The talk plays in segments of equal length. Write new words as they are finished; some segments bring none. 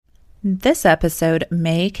This episode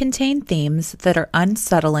may contain themes that are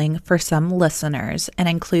unsettling for some listeners and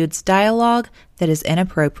includes dialogue that is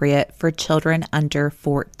inappropriate for children under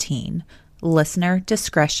 14. Listener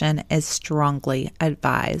discretion is strongly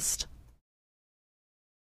advised.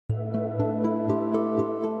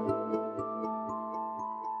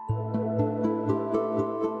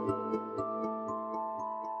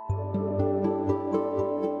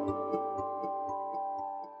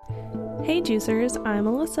 Hey Juicers, I'm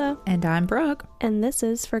Alyssa. And I'm Brooke. And this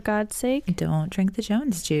is For God's Sake, Don't Drink the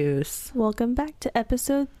Jones Juice. Welcome back to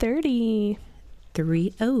episode 30.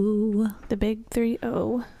 3-0. The big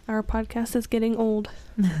 3-0. Our podcast is getting old.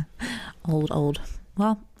 Old.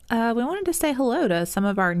 Well, we wanted to say hello to some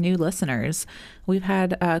of our new listeners. We've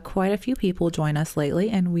had quite a few people join us lately,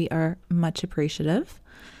 and we are much appreciative.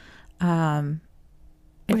 If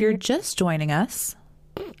you're just joining us,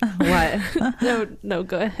 what? No,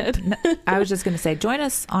 go ahead. I was just going to say, join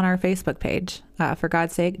us on our Facebook page. For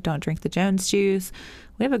God's Sake, Don't Drink the Jones Juice.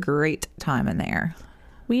 We have a great time in there.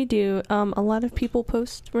 We do. A lot of people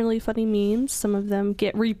post really funny memes. Some of them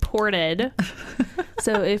get reported.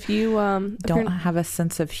 So if you don't have a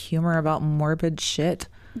sense of humor about morbid shit,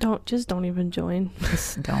 don't even join.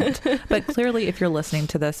 Just don't. But clearly, if you're listening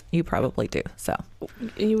to this, you probably do. So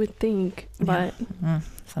you would think, but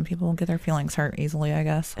some people get their feelings hurt easily, I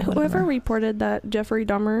guess. Whoever reported that Jeffrey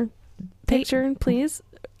Dahmer picture, please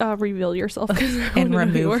reveal yourself and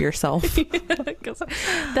remove yourself.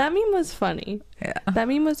 That meme was funny. Yeah, that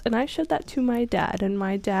meme was, and I showed that to my dad, and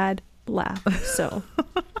my dad laughed. So,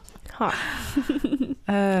 Oh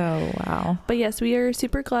wow! But yes, we are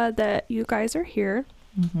super glad that you guys are here.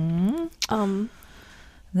 Mm-hmm.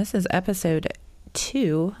 This is episode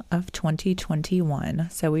 2 of 2021.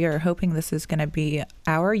 So we are hoping this is going to be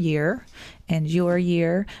our year and your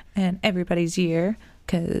year and everybody's year,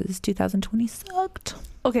 because 2020 sucked.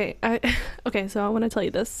 Okay, so I want to tell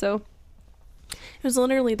you this. So it was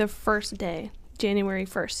literally the first day, January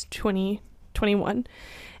 1st, 2021.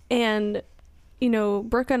 And,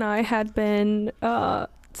 Brooke and I had been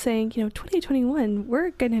saying, 2021,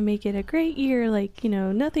 we're going to make it a great year. Like,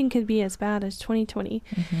 nothing could be as bad as 2020.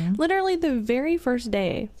 Mm-hmm. Literally the very first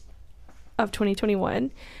day of 2021,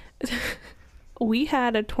 we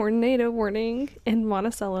had a tornado warning in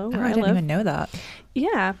Monticello, where I didn't even know that.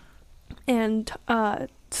 Yeah. And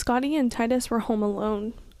Scotty and Titus were home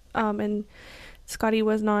alone. And Scotty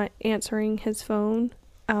was not answering his phone.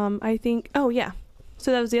 I think,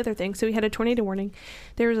 so that was the other thing. So we had a tornado warning.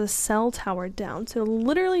 There was a cell tower down. So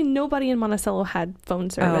literally nobody in Monticello had phone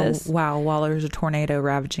service. Oh, wow. While there was a tornado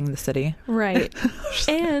ravaging the city. Right.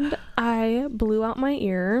 And I blew out my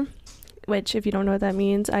ear, which, if you don't know what that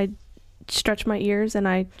means, I stretched my ears, and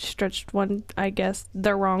I stretched one, I guess,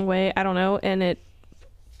 the wrong way. I don't know. And it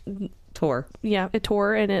tore. Yeah, it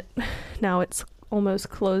tore, and now it's almost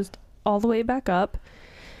closed all the way back up.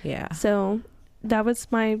 Yeah. So that was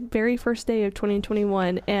my very first day of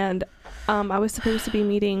 2021, and I was supposed to be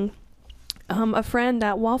meeting a friend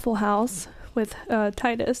at Waffle House with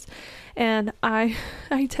Titus, and I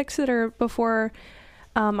texted her before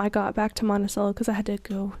I got back to Monticello, because I had to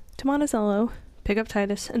go to Monticello, pick up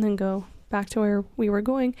Titus, and then go back to where we were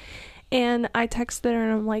going. And I texted her,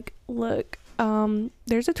 and I'm like, look,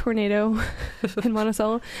 there's a tornado in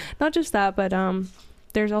Monticello. Not just that, but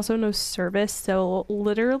there's also no service, so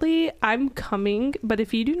literally I'm coming, but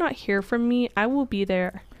if you do not hear from me, I will be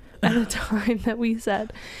there at the time that we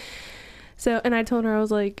said. So, and I told her, I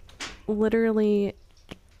was like, literally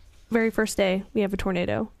very first day we have a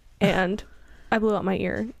tornado, and I blew out my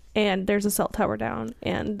ear, and there's a cell tower down,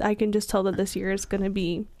 and I can just tell that this year is going to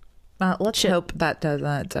be let's shit. Hope that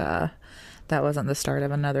doesn't that wasn't the start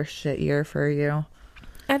of another shit year for you.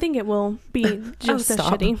 I think it will be just as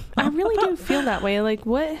shitty. I really do feel that way. Like,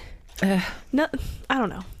 what? No, I don't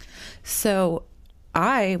know. So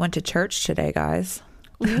I went to church today, guys.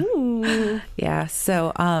 Ooh. Yeah.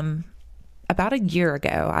 So about a year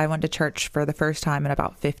ago, I went to church for the first time in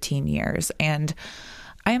about 15 years. And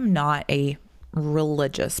I am not a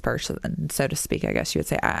religious person, so to speak, I guess you would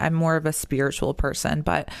say. I'm more of a spiritual person.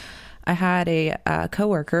 But I had a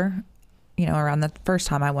coworker, around the first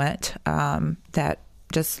time I went, that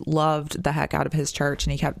just loved the heck out of his church,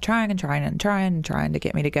 and he kept trying to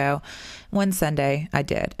get me to go. One Sunday I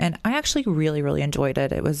did, and I actually really, really enjoyed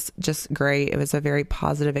it. It was just great. It was a very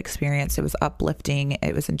positive experience. It was uplifting.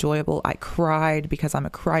 It was enjoyable. I cried because I'm a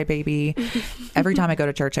crybaby. Every time I go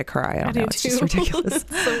to church, I cry. I don't know. It's just ridiculous.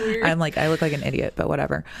 So weird. I look like an idiot, but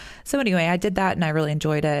whatever. So anyway, I did that and I really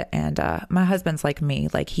enjoyed it. And my husband's like me.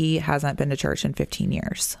 Like, he hasn't been to church in 15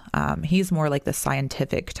 years. He's more like the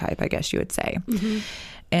scientific type, I guess you would say. Mm-hmm.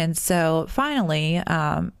 And so finally,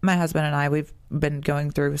 my husband and I, we've been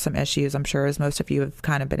going through some issues, I'm sure, as most of you have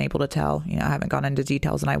kind of been able to tell. I haven't gone into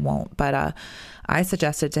details and I won't, but I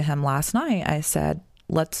suggested to him last night, I said,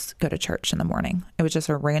 let's go to church in the morning. It was just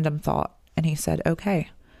a random thought. And he said, okay.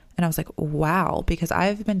 And I was like, wow, because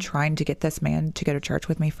I've been trying to get this man to go to church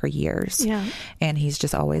with me for years. Yeah. And he's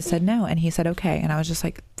just always said no. And he said, okay. And I was just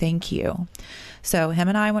like, thank you. So him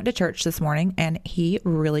and I went to church this morning and he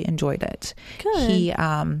really enjoyed it. Good. He,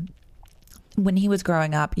 when he was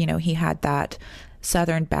growing up, he had that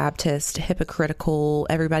Southern Baptist hypocritical,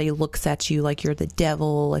 everybody looks at you like you're the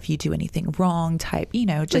devil if you do anything wrong type,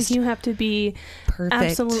 just like you have to be perfect.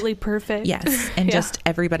 Absolutely perfect. Yes. And just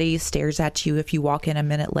everybody stares at you if you walk in a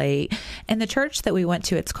minute late. And the church that we went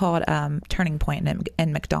to, it's called Turning Point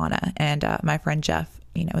in McDonough. And my friend Jeff,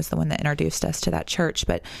 is the one that introduced us to that church.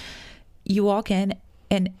 But you walk in,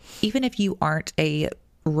 and even if you aren't a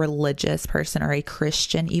religious person or a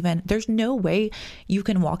Christian, even, there's no way you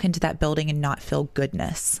can walk into that building and not feel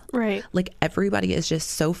goodness. Right. Like everybody is just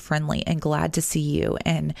so friendly and glad to see you.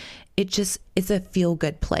 And it's a feel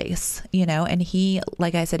good place, and he,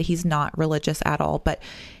 like I said, he's not religious at all, but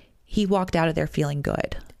he walked out of there feeling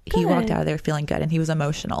good. He walked out of there feeling good and he was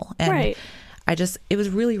emotional. And right. it was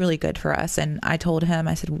really, really good for us. And I told him,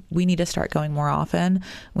 I said, we need to start going more often.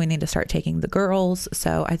 We need to start taking the girls.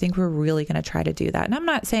 So I think we're really going to try to do that. And I'm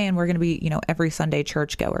not saying we're going to be, every Sunday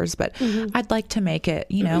church goers, but I'd like to make it,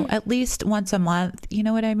 at least once a month. You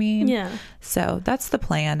know what I mean? Yeah. So that's the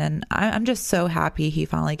plan. And I'm just so happy he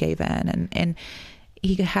finally gave in and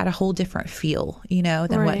he had a whole different feel,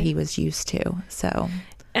 than what he was used to. So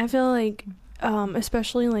I feel like,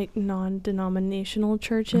 especially like non-denominational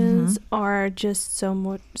churches are just so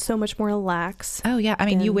much more lax. Oh yeah. I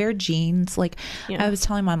mean, you wear jeans. Like I was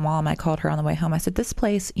telling my mom, I called her on the way home. I said, this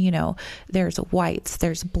place, there's whites,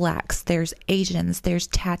 there's blacks, there's Asians, there's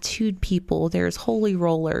tattooed people, there's holy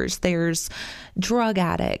rollers, there's drug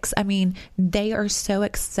addicts. I mean, they are so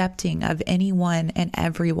accepting of anyone and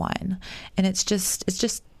everyone. And it's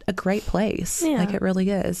just a great place. Yeah. Like it really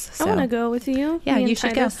is. So I want to go with you. Yeah, you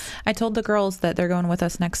should go. I told the girls that they're going with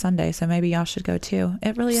us next Sunday, so maybe y'all should go too.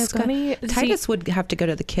 It really is good. Titus would have to go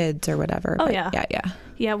to the kids or whatever. Oh, but yeah.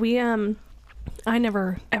 Yeah, we I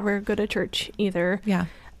never ever go to church either. Yeah.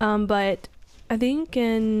 But I think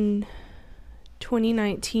in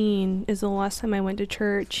 2019 is the last time I went to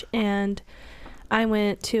church, and I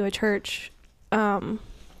went to a church, I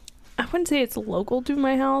wouldn't say it's local to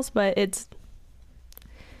my house, but it's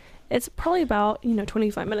probably about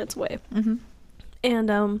 25 minutes away.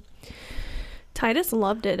 And Titus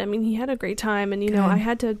loved it. I mean, he had a great time, and I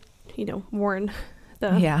had to warn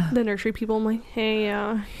the nursery people. I'm like,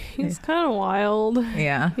 hey, he's kind of wild.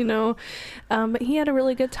 But he had a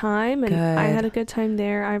really good time, and I had a good time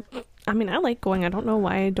there. I mean, I like going. I don't know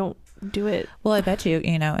why I don't do it. Well, I bet you,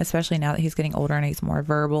 especially now that he's getting older and he's more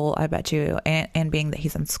verbal, I bet you, and being that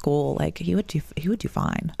he's in school, like he would do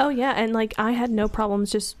fine. Oh yeah. And like I had no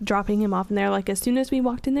problems just dropping him off in there. Like as soon as we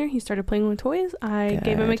walked in there, he started playing with toys. I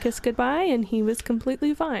gave him a kiss goodbye and he was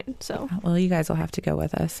completely fine. So well, you guys will have to go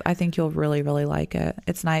with us. I think you'll really, really like it.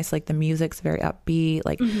 It's nice. Like the music's very upbeat.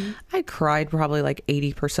 Like I cried probably like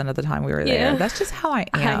 80% of the time we were there. That's just how I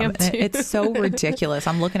am. I am too. It's so ridiculous.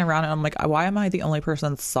 I'm looking around and I'm like, why am I the only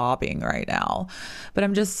person sobbing right now? But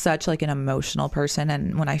I'm just such like an emotional person,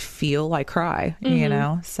 and when I feel, I cry.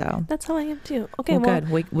 So that's how I am too. Okay, well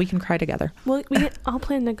good. We can cry together. Well, I'll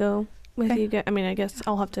plan to go with you guys. I mean, I guess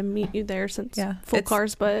I'll have to meet you there since full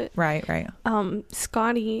cars, but right.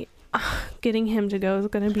 Scotty, getting him to go is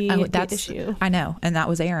going to be the issue. I know, and that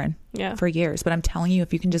was Aaron. For years, but I'm telling you,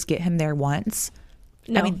 if you can just get him there once.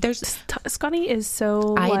 No, I mean, Scotty is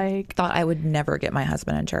so I thought I would never get my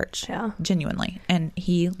husband in church. Yeah. Genuinely. And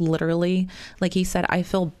he literally, like he said, I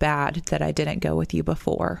feel bad that I didn't go with you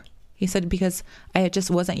before. He said, because I just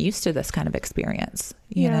wasn't used to this kind of experience,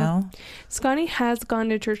 you know? Scotty has gone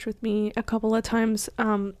to church with me a couple of times.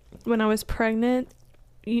 When I was pregnant,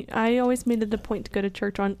 I always made it a point to go to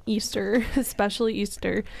church on Easter, especially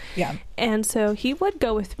Easter. Yeah. And so he would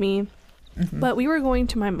go with me. But we were going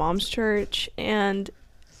to my mom's church, and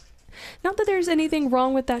not that there's anything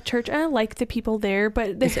wrong with that church. I like the people there,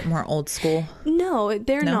 but is it more old school? No,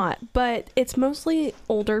 they're not. But it's mostly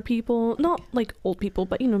older people, not like old people,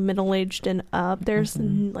 but middle-aged and up. There's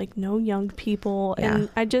like no young people, and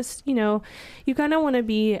I just you kind of want to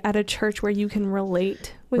be at a church where you can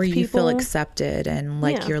relate with where people, you feel accepted and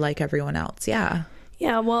like you're like everyone else. Yeah.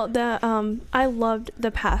 Well, I loved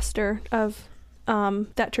the pastor of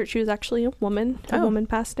that church. She was actually a woman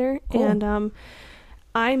pastor. Cool.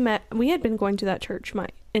 And we had been going to that church my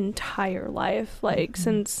entire life, like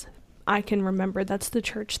since I can remember. That's the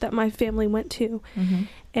church that my family went to. Mm-hmm.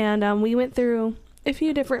 And we went through a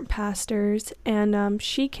few different pastors, and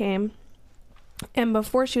she came. And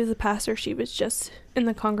before she was a pastor, she was just in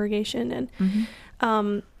the congregation. And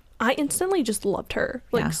Mm-hmm. I instantly just loved her,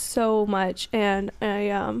 like, so much. And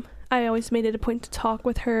I always made it a point to talk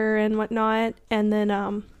with her and whatnot. And then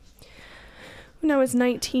when I was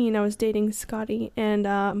 19, I was dating Scotty, and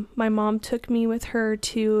my mom took me with her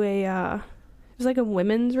to it was like a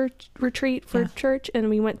women's retreat for church, and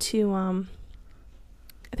we went to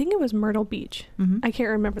I think it was Myrtle Beach. Mm-hmm. I can't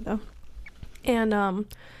remember though. And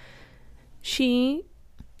she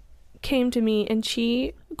came to me and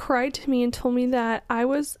she cried to me and told me that I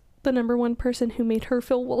was the number one person who made her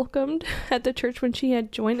feel welcomed at the church when she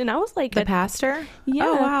had joined. And I was like, the pastor? Yeah.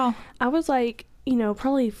 Oh, wow. I was like,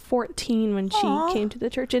 probably 14 when she came to the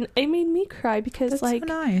church, and it made me cry because That's like,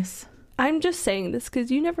 so nice. I'm just saying this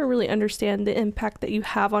because you never really understand the impact that you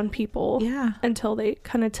have on people until they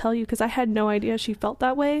kind of tell you, because I had no idea she felt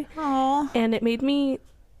that way. Aww. And it made me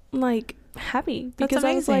like happy because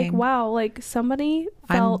I was like, wow, like somebody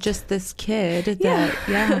felt... I'm just this kid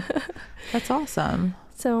that, that's awesome.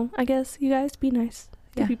 So I guess you guys be nice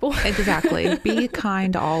to people. Exactly. Be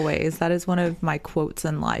kind always. That is one of my quotes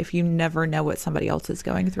in life. You never know what somebody else is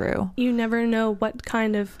going through. You never know what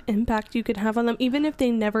kind of impact you could have on them, even if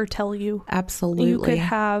they never tell you. Absolutely. You could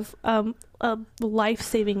have a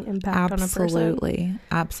life-saving impact on a person.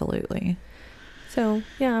 Absolutely. So,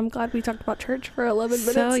 yeah, I'm glad we talked about church for 11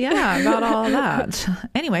 minutes. So, yeah, about all that.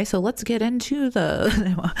 Anyway, so let's get into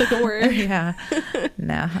the door. Yeah.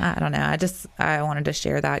 No, I don't know. I wanted to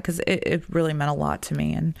share that because it really meant a lot to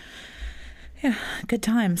me. And, yeah, good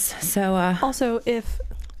times. So, also, if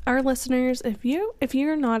our listeners, if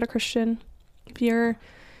you're not a Christian, if you're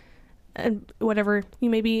whatever you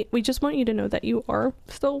may be, we just want you to know that you are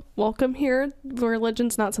still welcome here.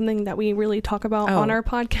 Religion's not something that we really talk about on our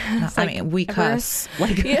podcast. I mean, we cuss.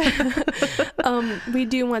 We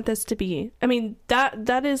do want this to be, I mean,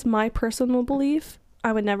 that is my personal belief.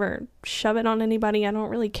 I would never shove it on anybody. I don't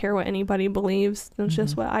really care what anybody believes. That's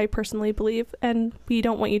just what I personally believe. And we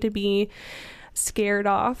don't want you to be scared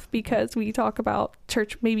off because we talk about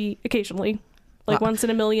church maybe occasionally, like once in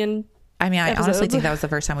a million. I mean, I episodes. honestly think that was the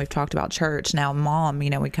first time we've talked about church. Now, Mom,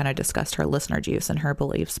 we kind of discussed her listener juice and her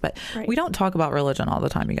beliefs, but we don't talk about religion all the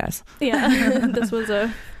time, you guys. Yeah, this was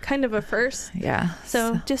a kind of a first. Yeah.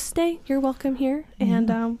 So just stay. You're welcome here.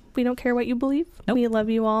 And we don't care what you believe. Nope. We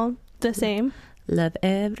love you all the same. Love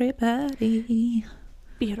everybody.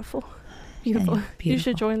 Beautiful. Beautiful. You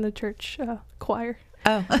should join the church choir.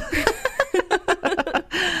 Oh.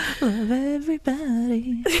 Love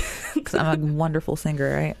everybody. Because I'm a wonderful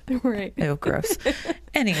singer, right? Right. Oh, gross.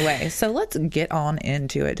 Anyway, so let's get on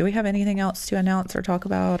into it. Do we have anything else to announce or talk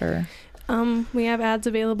about? Or we have ads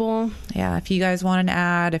available. Yeah, if you guys want an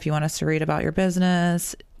ad, if you want us to read about your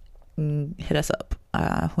business, hit us up.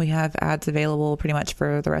 We have ads available pretty much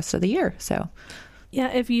for the rest of the year. So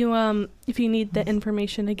yeah, if you need the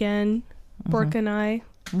information again, Bork and I,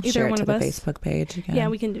 we'll either share it one to of the us. Facebook page again. Yeah,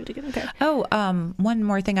 we can do it again. Okay. Oh, one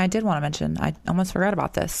more thing I did want to mention. I almost forgot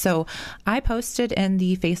about this. So I posted in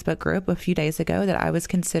the Facebook group a few days ago that I was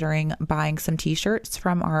considering buying some t-shirts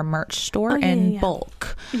from our merch store in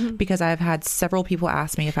bulk because I've had several people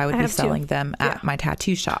ask me if I would be selling them at my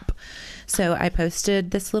tattoo shop. So I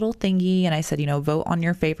posted this little thingy and I said, vote on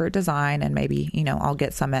your favorite design and maybe, I'll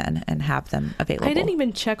get some in and have them available. I didn't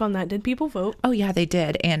even check on that. Did people vote? Oh, yeah, they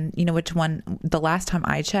did. And you know which one? The last time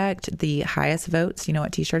I checked, the highest votes, you know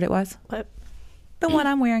what t-shirt it was? What? The one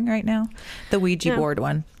I'm wearing right now. The Ouija board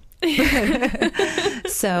one.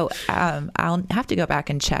 So I'll have to go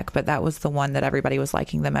back and check, but that was the one that everybody was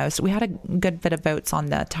liking the most. We had a good bit of votes on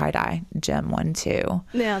the tie-dye gem one too.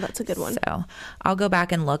 Yeah, that's a good one. So I'll go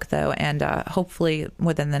back and look though, and hopefully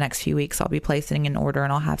within the next few weeks I'll be placing an order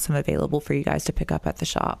and I'll have some available for you guys to pick up at the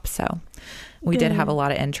shop. So we did have a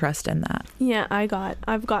lot of interest in that. Yeah,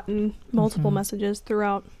 I've gotten multiple messages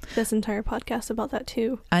throughout this entire podcast about that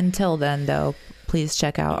too. Until then though, please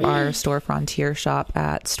check out our Store Frontier shop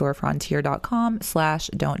at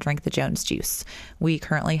storefrontier.com/don't drink the Jones juice. We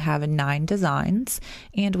currently have 9 designs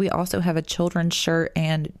and we also have a children's shirt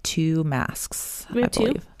and 2 masks. We have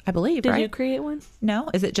 2? I believe, Did right? you create one? No?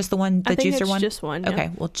 Is it just the one, the I think juicer it's one? just one. Yeah.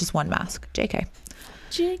 Okay, well, just one mask. JK.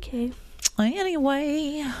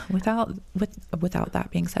 Anyway, without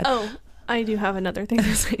that being said. Oh, I do have another thing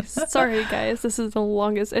to say. Sorry, guys. This is the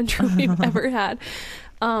longest intro we've ever had.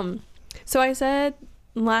 So I said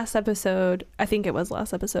last episode, I think it was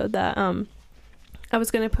last episode, that I was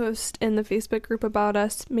going to post in the Facebook group about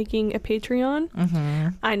us making a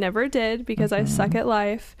Patreon. I never did because I suck at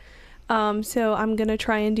life. So I'm going to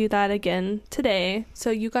try and do that again today.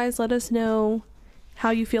 So you guys let us know how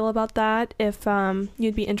you feel about that. If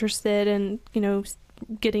you'd be interested in,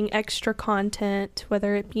 getting extra content,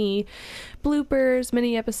 whether it be bloopers,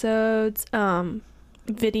 mini episodes,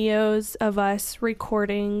 videos of us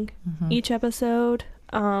recording each episode.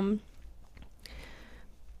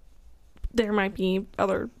 There might be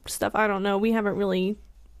other stuff. I don't know. We haven't really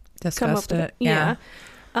discussed it. Yeah.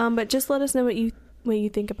 But just let us know what you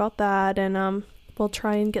think about that, and we'll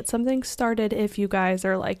try and get something started if you guys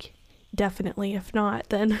are like, definitely. If not,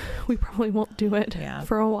 then we probably won't do it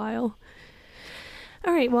for a while.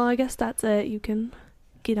 All right. Well, I guess that's it. You can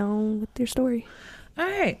get on with your story. All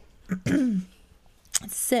right.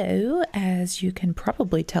 So, as you can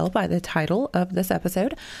probably tell by the title of this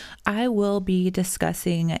episode, I will be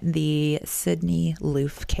discussing the Sidney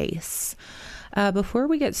Loof case. Before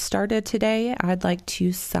we get started today, I'd like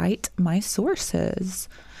to cite my sources.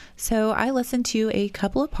 So, I listened to a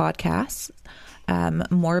couple of podcasts,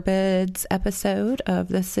 Morbid's episode of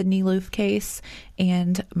the Sidney Loof case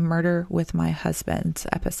and Murder with My Husband's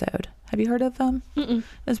episode. Have you heard of them? Mm-mm.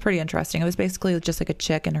 It was pretty interesting. It was basically just like a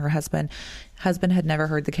chick and her husband. Husband had never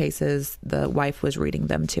heard the cases. The wife was reading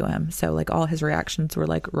them to him. So like all his reactions were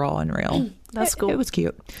like raw and real. That's cool. It was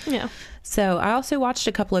cute. Yeah. So I also watched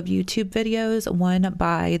a couple of YouTube videos, one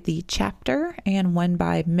by The Chapter and one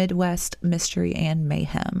by Midwest Mystery and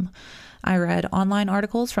Mayhem. I read online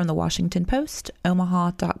articles from the Washington Post,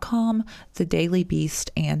 Omaha.com, The Daily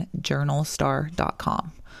Beast, and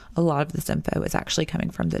JournalStar.com. A lot of this info is actually coming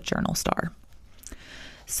from the Journal Star.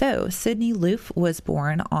 So, Sidney Loof was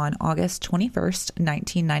born on August 21st,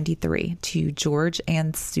 1993, to George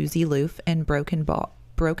and Susie Loof in Broken Bow,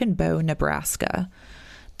 Nebraska.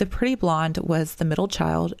 The pretty blonde was the middle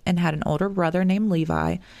child and had an older brother named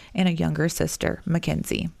Levi and a younger sister,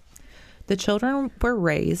 Mackenzie. The children were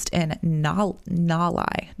raised in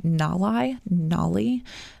Nolli,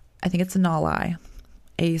 I think it's Nolli,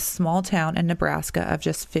 a small town in Nebraska of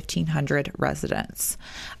just 1,500 residents.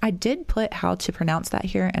 I did put how to pronounce that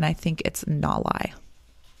here, and I think it's Nolli.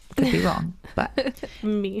 Could be wrong, but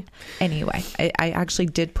me. Anyway, I actually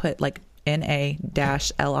did put like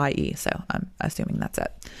NA-LIE, so I'm assuming that's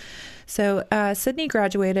it. So Sidney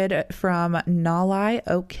graduated from Nolli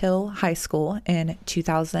Oak Hill High School in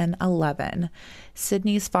 2011.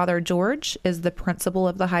 Sidney's father, George, is the principal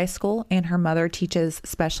of the high school, and her mother teaches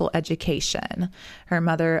special education. Her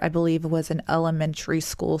mother, I believe, was an elementary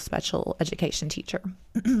school special education teacher.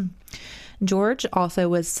 George also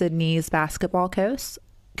was Sidney's basketball coach,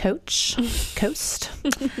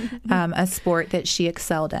 a sport that she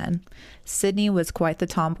excelled in. Sidney was quite the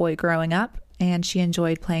tomboy growing up, and she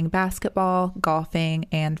enjoyed playing basketball, golfing,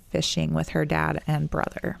 and fishing with her dad and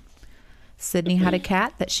brother. Sidney had a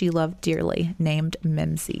cat that she loved dearly named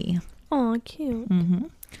Mimsy. Aw, cute. Mm-hmm.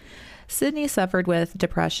 Sidney suffered with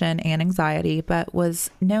depression and anxiety, but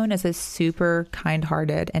was known as a super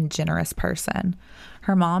kind-hearted and generous person.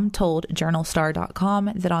 Her mom told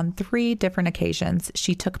JournalStar.com that on 3 different occasions,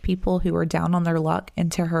 she took people who were down on their luck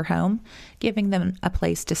into her home, giving them a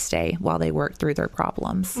place to stay while they worked through their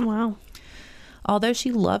problems. Wow. Although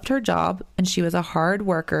she loved her job and she was a hard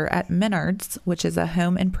worker at Menards, which is a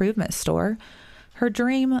home improvement store, her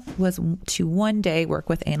dream was to one day work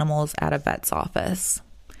with animals at a vet's office.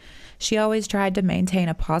 She always tried to maintain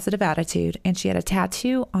a positive attitude, and she had a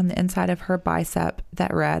tattoo on the inside of her bicep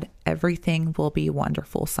that read, "Everything will be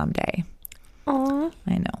wonderful someday." Aw.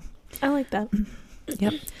 I know. I like that.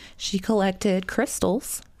 Yep. She collected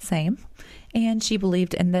crystals, same, and she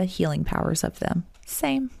believed in the healing powers of them,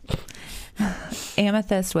 same.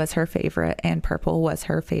 Amethyst was her favorite, and purple was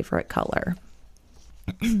her favorite color.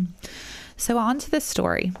 So on to the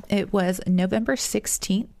story. It was November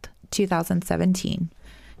 16th, 2017.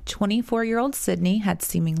 24-year-old Sidney had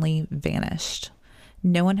seemingly vanished.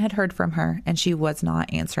 No one had heard from her, and she was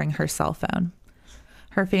not answering her cell phone.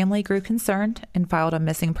 Her family grew concerned and filed a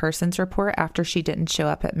missing persons report after she didn't show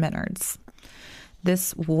up at Menards.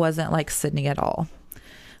 This wasn't like Sidney at all.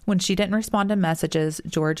 When she didn't respond to messages,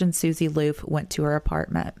 George and Susie Loof went to her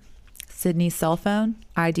apartment. Sidney's cell phone,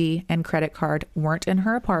 ID, and credit card weren't in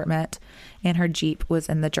her apartment, and her Jeep was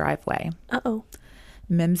in the driveway. Uh-oh.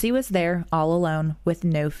 Mimsy was there all alone with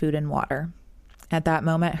no food and water. At that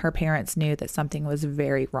moment, her parents knew that something was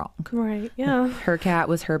very wrong. Right, yeah. Her cat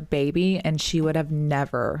was her baby, and she would have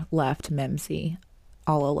never left Mimsy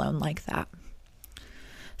all alone like that.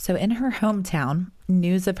 So in her hometown,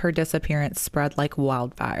 news of her disappearance spread like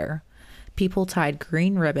wildfire. People tied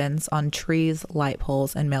green ribbons on trees, light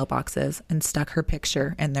poles, and mailboxes and stuck her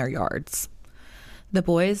picture in their yards. The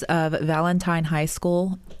boys of Valentine High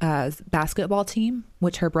School basketball team,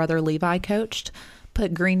 which her brother Levi coached,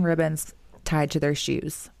 put green ribbons tied to their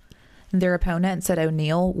shoes. Their opponent said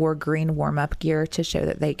O'Neill wore green warm-up gear to show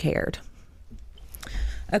that they cared.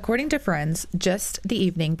 According to friends, just the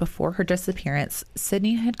evening before her disappearance,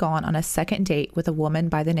 Sydney had gone on a second date with a woman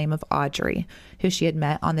by the name of Audrey, who she had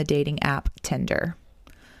met on the dating app Tinder.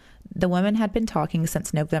 The women had been talking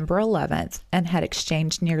since November 11th and had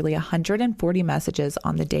exchanged nearly 140 messages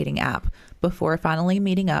on the dating app before finally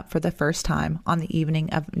meeting up for the first time on the evening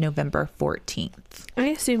of November 14th. I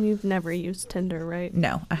assume you've never used Tinder, right?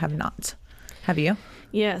 No, I have not. Have you?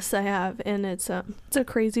 Yes, I have, and it's a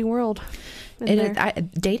crazy world. Dating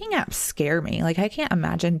apps scare me. Like, I can't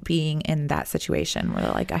imagine being in that situation where,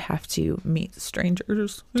 like, I have to meet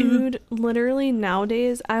strangers. Dude, literally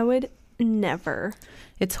nowadays, I would never.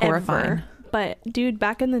 It's horrifying. Ever. But, dude,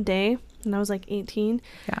 back in the day, when I was like 18,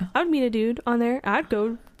 yeah, I would meet a dude on there. I'd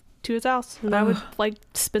go to his house and I would like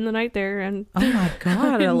spend the night there. And oh my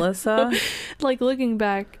God, Alyssa. Like, looking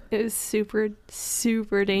back, it was super,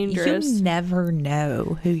 super dangerous. You never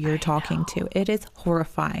know who you're talking to. It is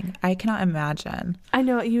horrifying. I cannot imagine. I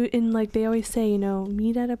know and like they always say,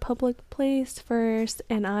 meet at a public place first,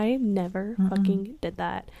 and I never fucking did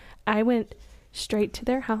that. I went straight to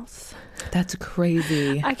their house. That's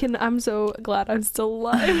crazy. I'm so glad I'm still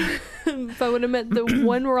alive. If I would have met the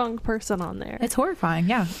one wrong person on there. It's horrifying.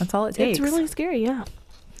 Yeah, that's all it takes. It's really scary. Yeah.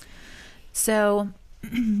 So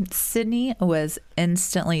Sydney was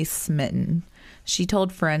instantly smitten. She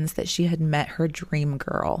told friends that she had met her dream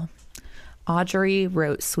girl. Audrey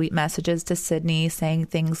wrote sweet messages to Sydney saying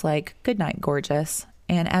things like, "Good night, gorgeous."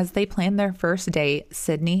 And as they planned their first date,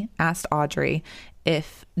 Sydney asked Audrey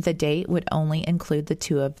if the date would only include the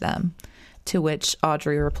two of them, to which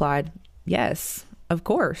Audrey replied, "Yes, of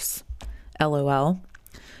course. LOL.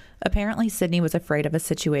 Apparently, Sydney was afraid of a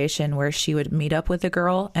situation where she would meet up with a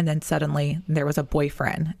girl and then suddenly there was a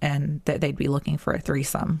boyfriend and that they'd be looking for a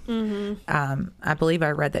threesome. Mm-hmm. I believe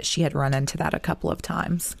I read that she had run into that a couple of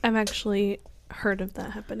times. I've actually heard of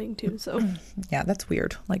that happening too, so yeah, that's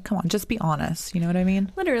weird. Like, come on, just be honest, you know what I mean?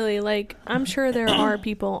 Literally, like, I'm sure there are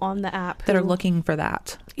people on the app that are looking for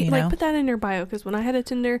that, you like know? Put that in your bio, because when I had a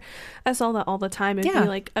Tinder, I saw that all the time. It'd be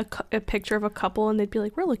like a picture of a couple and they'd be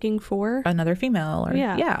like, "We're looking for another female," or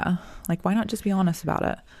yeah, like, why not just be honest about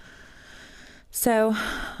it? So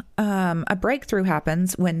a breakthrough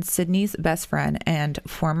happens when Sydney's best friend and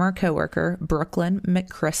former coworker Brooklyn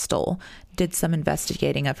McChrystal did some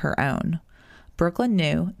investigating of her own. Brooklyn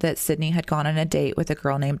knew that Sydney had gone on a date with a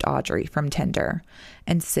girl named Audrey from Tinder,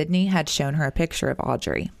 and Sydney had shown her a picture of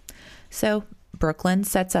Audrey. So Brooklyn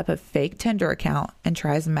sets up a fake Tinder account and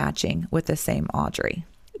tries matching with the same Audrey.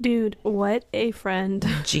 Dude, what a friend.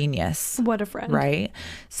 Genius. What a friend. Right?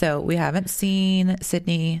 So we haven't seen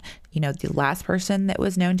Sydney. The last person that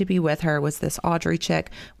was known to be with her was this Audrey chick.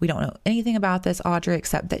 We don't know anything about this Audrey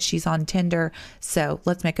except that she's on Tinder. So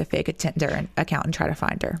let's make a fake Tinder account and try to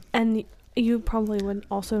find her. And you probably would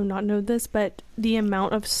also not know this, but the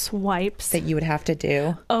amount of swipes that you would have to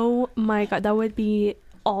do. Oh my God, that would be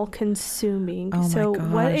all consuming. Oh so my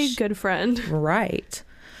gosh. What a good friend. Right.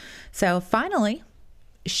 So finally,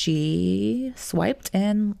 she swiped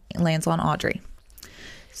and lands on Audrey.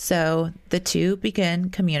 So the two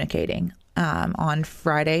begin communicating on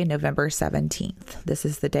Friday, November 17th. This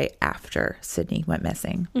is the day after Sydney went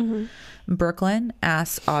missing. Mm-hmm. Brooklyn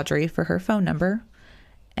asks Audrey for her phone number,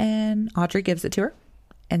 and Audrey gives it to her.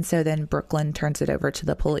 And so then Brooklyn turns it over to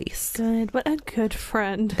the police. Good. What a good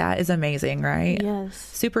friend. That is amazing, right? Yes.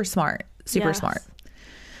 Super smart. Super smart.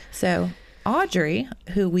 So Audrey,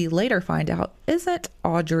 who we later find out isn't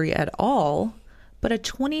Audrey at all, but a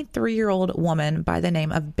 23-year-old woman by the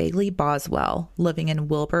name of Bailey Boswell, living in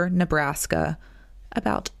Wilbur, Nebraska,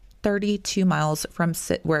 about 32 miles from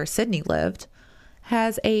where Sydney lived,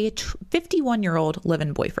 has a 51-year-old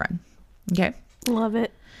live-in boyfriend. Okay? Love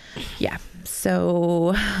it. Yeah.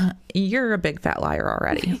 So you're a big fat liar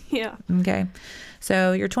already. Yeah. Okay.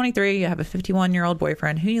 So you're 23, you have a 51-year-old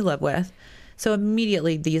boyfriend who you live with. So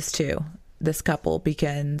immediately this couple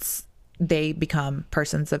they become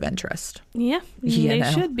persons of interest. Yeah. They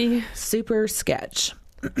should be. Super sketch.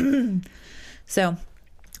 So,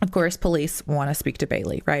 of course, police want to speak to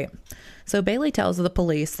Bailey, right? So Bailey tells the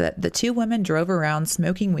police that the two women drove around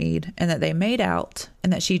smoking weed and that they made out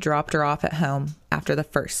and that she dropped her off at home after the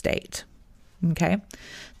first date. Okay.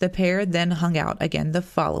 The pair then hung out again the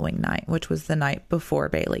following night, which was the night before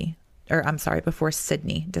before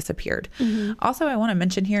Sydney disappeared. Mm-hmm. Also, I want to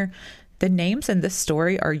mention here, the names in this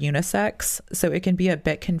story are unisex, so it can be a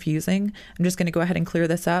bit confusing. I'm just going to go ahead and clear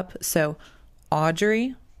this up. So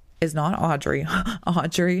Audrey is not Audrey.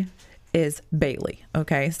 Audrey is Bailey.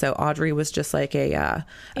 Okay. So Audrey was just like an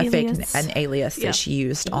alias that she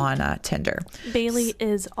used on Tinder. Bailey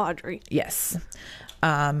is Audrey. Yes.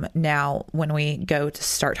 Now, when we go to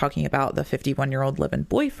start talking about the 51-year-old live-in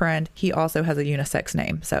boyfriend, he also has a unisex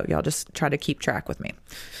name. So y'all just try to keep track with me.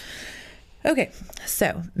 Okay.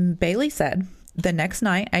 So Bailey said, the next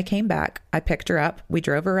night I came back, I picked her up, we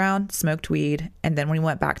drove around, smoked weed, and then we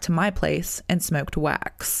went back to my place and smoked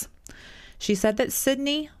wax. She said that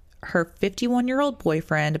Sydney, her 51-year-old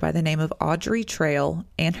boyfriend by the name of Audrey Trail,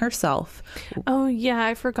 and herself. Oh, yeah.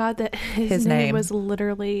 I forgot that his name was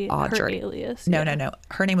literally Audrey. Her alias. No.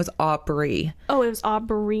 Her name was Aubrey. Oh, it was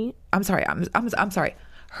Aubrey. I'm sorry. I'm sorry.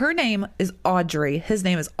 Her name is Audrey. His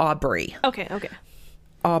name is Aubrey. Okay.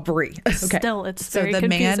 Aubrey. Okay. Still, it's so very the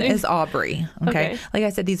confusing. man is Aubrey. Okay? Like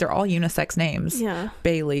I said, these are all unisex names. Yeah.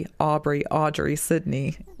 Bailey, Aubrey, Audrey,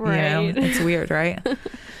 Sydney. Right. You know, it's weird, right?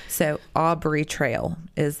 So Aubrey Trail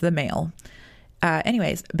is the male.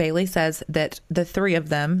 Anyways, Bailey says that the three of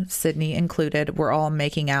them, Sydney included, were all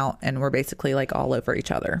making out and were basically like all over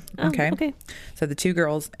each other. Okay. Okay. So the two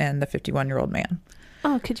girls and the 51-year-old man.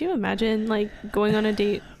 Oh, could you imagine like going on a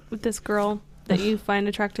date with this girl that you find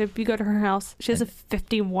attractive? You go to her house. She has a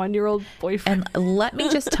 51-year-old boyfriend. And let me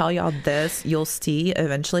just tell y'all this. You'll see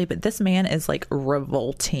eventually, but this man is like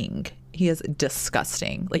revolting. He is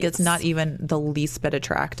disgusting. Like it's not even the least bit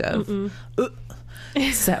attractive.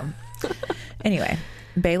 So anyway,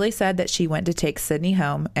 Bailey said that she went to take Sydney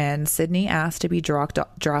home, and Sydney asked to be dropped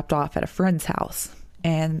off at a friend's house.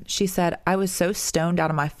 And she said, I was so stoned out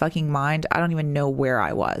of my fucking mind, I don't even know where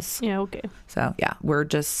I was. Yeah, okay. So yeah, we're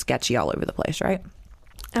just sketchy all over the place, right?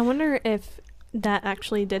 I wonder if that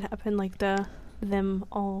actually did happen, like them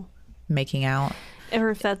all making out. Or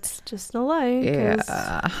if that's just a lie.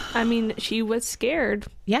 Yeah. I mean, she was scared.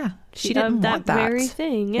 Yeah. She didn't want that very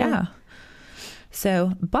thing. Yeah.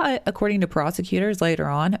 So, but according to prosecutors later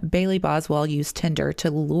on, Bailey Boswell used Tinder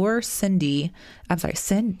to lure Sydney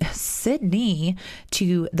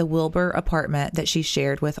to the Wilbur apartment that she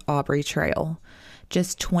shared with Aubrey Trail.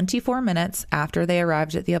 Just 24 minutes after they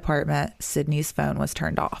arrived at the apartment, Sydney's phone was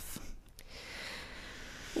turned off.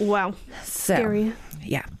 Wow. Scary.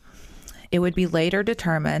 Yeah. It would be later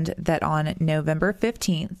determined that on November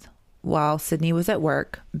 15th, while Sydney was at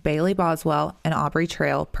work, Bailey Boswell and Aubrey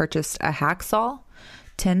Trail purchased a hacksaw,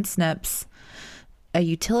 10 snips, a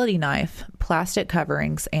utility knife, plastic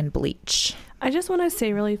coverings, and bleach. I just want to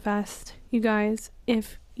say really fast, you guys,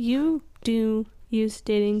 if you do use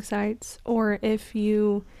dating sites, or if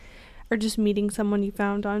you are just meeting someone you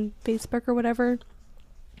found on Facebook or whatever,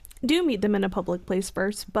 do meet them in a public place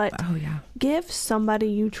first, but give somebody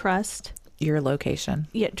you trust your location.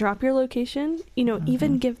 Yeah, drop your location. You know,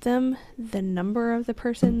 even give them the number of the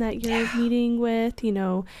person that you're meeting with. You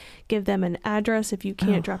know, give them an address if you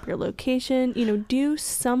can't drop your location. You know, do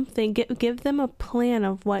something. Give them a plan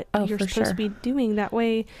of what you're supposed to be doing. That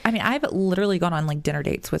way. I mean, I've literally gone on like dinner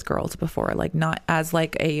dates with girls before. Like not as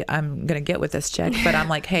like I'm gonna get with this chick, but I'm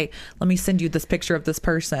like, hey, let me send you this picture of this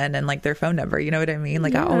person and like their phone number. You know what I mean?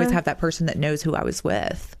 Like I always have that person that knows who I was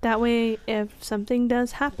with. That way, if something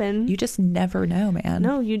does happen, you just never know, man.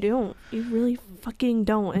 No, you don't. You really fucking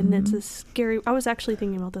don't. And it's a scary. I was actually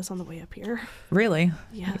thinking about this on the way up here. Really?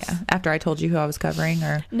 Yes. Yeah. After I told you who I was covering,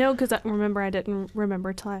 or no, because I didn't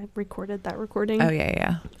remember till I recorded that recording. Oh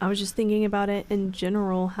yeah. I was just thinking about it in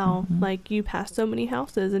general, how like you pass so many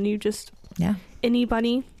houses and you just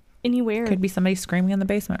anybody anywhere could be somebody screaming in the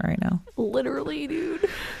basement right now. Literally, dude.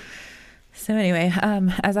 So anyway,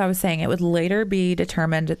 as I was saying, it would later be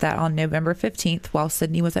determined that on November 15th, while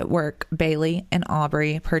Sydney was at work, Bailey and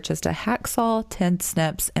Aubrey purchased a hacksaw, 10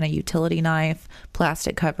 snips, and a utility knife,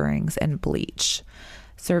 plastic coverings, and bleach.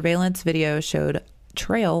 Surveillance video showed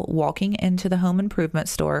Trail walking into the home improvement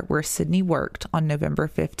store where Sydney worked on November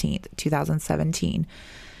 15th, 2017,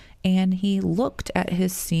 and he looked at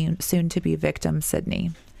his soon-to-be victim,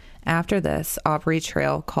 Sydney. After this, Aubrey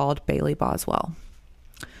Trail called Bailey Boswell.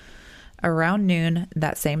 Around noon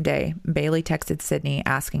that same day, Bailey texted Sydney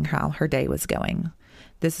asking how her day was going.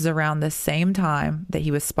 This is around the same time that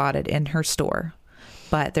he was spotted in her store,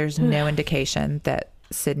 but there's no indication that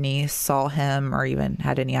Sydney saw him or even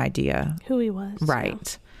had any idea who he was.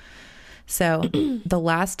 Right. So the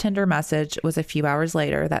last Tinder message was a few hours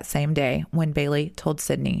later that same day when Bailey told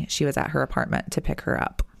Sydney she was at her apartment to pick her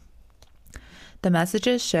up. The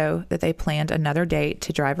messages show that they planned another date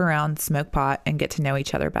to drive around, smoke pot, and get to know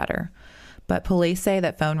each other better. But police say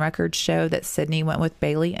that phone records show that Sydney went with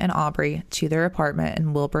Bailey and Aubrey to their apartment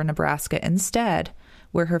in Wilbur, Nebraska instead,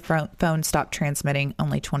 where her phone stopped transmitting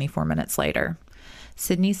only 24 minutes later.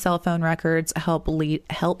 Sydney's cell phone records helped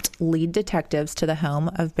lead detectives to the home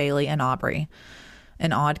of Bailey and Aubrey,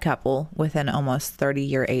 an odd couple with an almost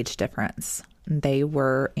 30-year age difference. They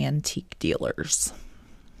were antique dealers.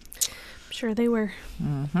 Sure they were.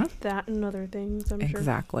 Mm-hmm. That and other things, I'm sure.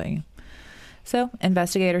 Exactly. So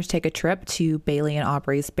investigators take a trip to Bailey and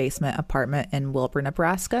Aubrey's basement apartment in Wilbur,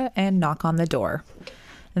 Nebraska, and knock on the door.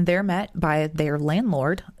 And they're met by their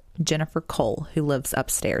landlord, Jennifer Cole, who lives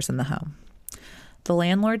upstairs in the home. The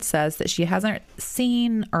landlord says that she hasn't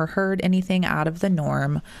seen or heard anything out of the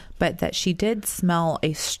norm, but that she did smell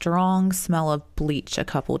a strong smell of bleach a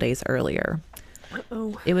couple days earlier.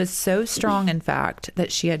 Uh-oh. It was so strong, in fact,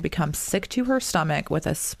 that she had become sick to her stomach with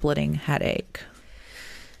a splitting headache.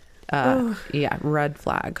 Yeah, red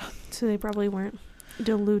flag. So they probably weren't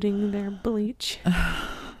diluting their bleach.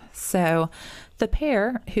 So the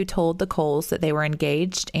pair, who told the Coles that they were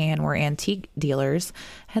engaged and were antique dealers,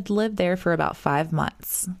 had lived there for about 5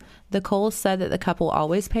 months. The Coles said that the couple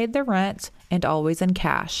always paid their rent and always in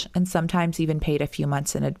cash, and sometimes even paid a few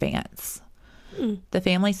months in advance. The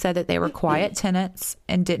family said that they were quiet tenants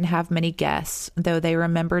and didn't have many guests, though they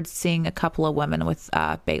remembered seeing a couple of women with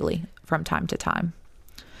Bailey from time to time.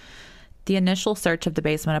 The initial search of the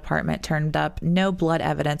basement apartment turned up no blood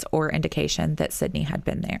evidence or indication that Sydney had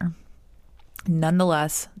been there.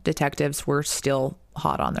 Nonetheless, detectives were still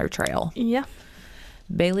hot on their trail. Yeah.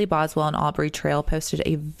 Bailey Boswell and Aubrey Trail posted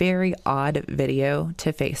a very odd video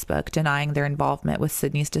to Facebook denying their involvement with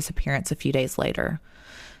Sydney's disappearance a few days later.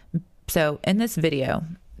 So in this video,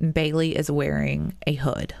 Bailey is wearing a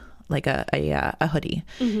hood, like a hoodie.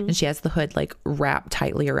 Mm-hmm. And she has the hood like wrapped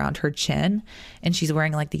tightly around her chin. And she's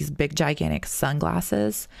wearing like these big, gigantic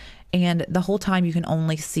sunglasses. And the whole time you can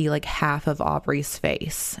only see like half of Aubrey's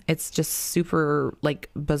face. It's just super like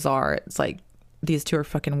bizarre. It's like these two are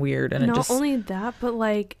fucking weird. And not only that, but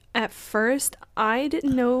like at first I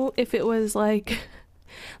didn't know if it was like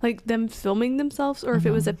them filming themselves or if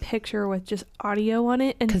it was a picture with just audio on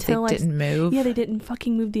it until they didn't move. Yeah, they didn't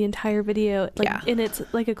fucking move the entire video. Like, yeah. And it's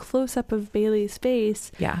like a close up of Bailey's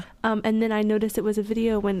face. Yeah. And then I noticed it was a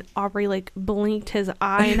video when Aubrey like blinked his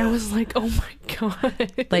eye, and I was like, oh my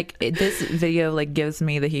god. Like this video like gives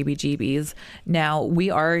me the heebie-jeebies. Now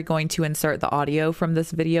we are going to insert the audio from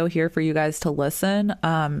this video here for you guys to listen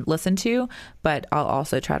to, but I'll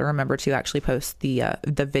also try to remember to actually post the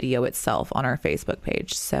video itself on our Facebook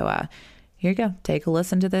page. So here you go. Take a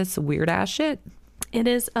listen to this weird ass shit. It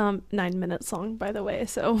is 9 minutes long, by the way.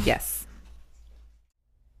 So yes.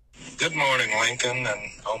 Good morning, Lincoln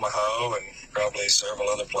and Omaha and probably several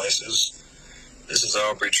other places. This is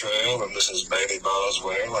Aubrey Trail and this is Bailey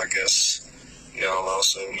Boswell. I guess y'all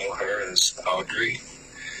also know her as Audrey.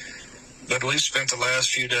 But we've spent the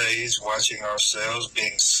last few days watching ourselves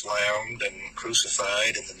being slammed and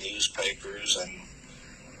crucified in the newspapers and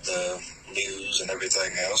the news and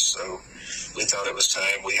everything else, so we thought it was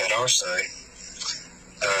time we had our say.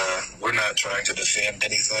 We're not trying to defend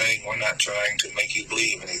anything. We're not trying to make you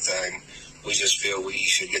believe anything. We just feel we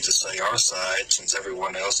should get to say our side since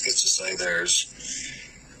everyone else gets to say theirs.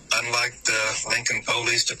 Unlike the Lincoln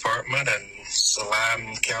Police Department and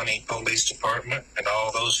Saline County Police Department and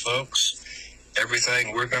all those folks,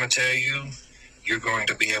 everything we're going to tell you, you're going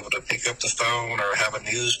to be able to pick up the phone or have a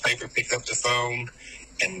newspaper pick up the phone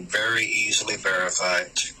and very easily verify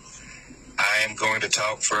it. I am going to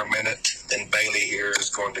talk for a minute, then Bailey here is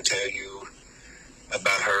going to tell you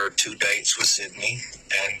about her 2 dates with Sydney,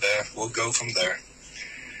 and we'll go from there.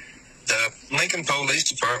 The Lincoln Police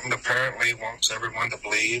Department apparently wants everyone to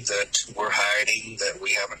believe that we're hiding, that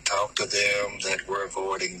we haven't talked to them, that we're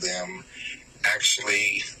avoiding them.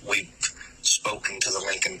 Actually, we've spoken to the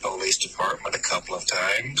Lincoln Police Department a couple of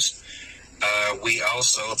times. We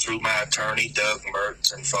also, through my attorney, Doug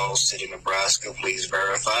Mertz in Falls City, Nebraska, please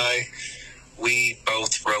verify, we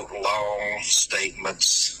both wrote long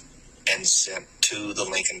statements and sent to the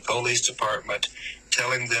Lincoln Police Department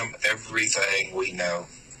telling them everything we know.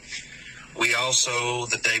 We also,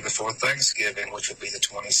 the day before Thanksgiving, which would be the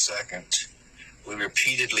 22nd, we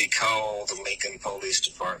repeatedly called the Lincoln Police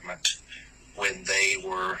Department when they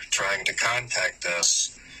were trying to contact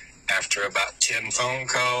us. After about 10 phone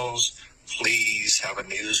calls, please have a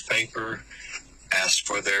newspaper, ask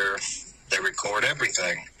for they record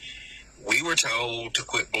everything. We were told to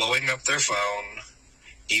quit blowing up their phone,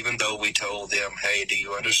 even though we told them, hey, do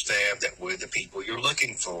you understand that we're the people you're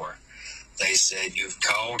looking for? They said, you've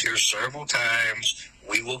called here several times.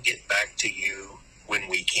 We will get back to you when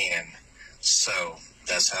we can. So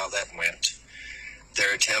that's how that went.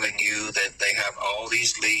 They're telling you that they have all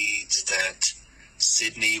these leads, that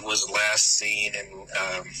Sydney was last seen in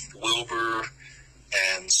Wilbur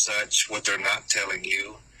and such. What they're not telling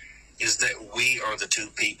you is that we are the two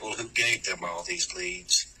people who gave them all these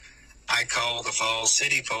leads. I called the Falls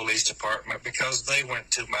City Police Department because they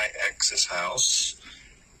went to my ex's house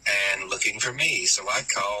and looking for me. So I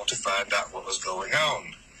called to find out what was going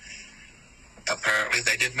on. Apparently,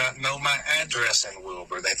 they did not know my address in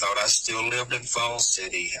Wilbur. They thought I still lived in Falls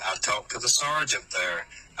City. I talked to the sergeant there.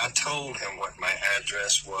 I told him what my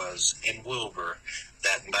address was in Wilbur.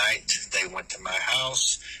 That night, they went to my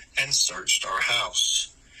house and searched our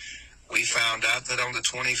house. We found out that on the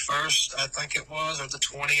 21st, I think it was, or the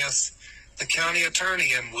 20th, the county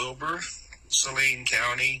attorney in Wilbur, Saline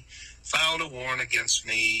County, filed a warrant against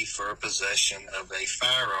me for possession of a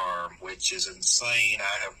firearm, which is insane.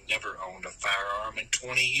 I have never owned a firearm in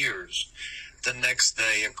 20 years. The next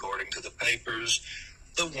day, according to the papers,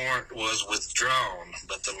 the warrant was withdrawn,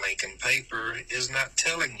 but the Lincoln paper is not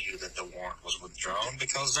telling you that the warrant was withdrawn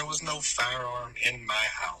because there was no firearm in my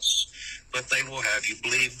house. But they will have you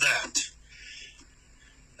believe that.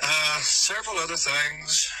 Several other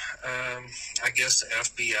things. I guess the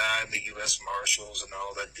FBI and the U.S. Marshals and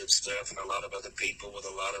all that good stuff, and a lot of other people with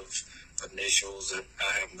a lot of initials that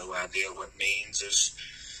I have no idea what means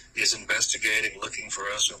is investigating, looking for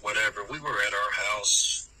us or whatever. We were at our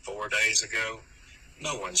house 4 days ago.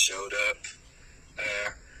 No one showed up.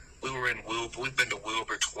 We were in Wilbur. We've been to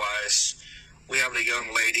Wilbur twice. We have a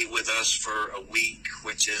young lady with us for a week,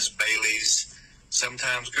 which is Bailey's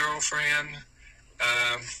sometimes girlfriend.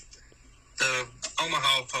 The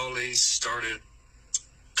Omaha police started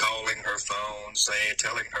calling her phone,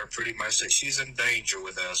 telling her pretty much that she's in danger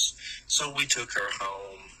with us. So we took her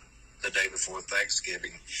home the day before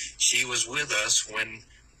Thanksgiving. She was with us when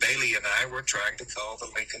Bailey and I were trying to call the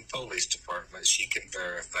Lincoln Police Department. She can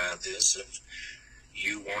verify this if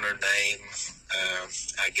you want her name.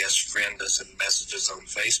 I guess friend us in messages on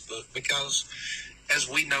Facebook, because as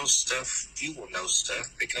we know stuff, you will know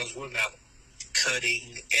stuff, because we're not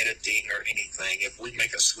cutting, editing, or anything. If we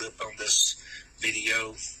make a slip on this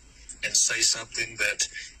video and say something that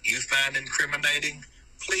you find incriminating,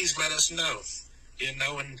 please let us know.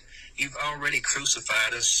 And you've already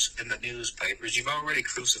crucified us in the newspapers. You've already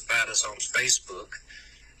crucified us on Facebook.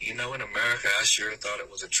 In America, I sure thought it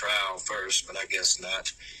was a trial first, but I guess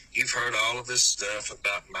not. You've heard all of this stuff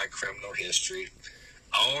about my criminal history.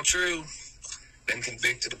 All true. Been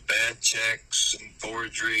convicted of bad checks and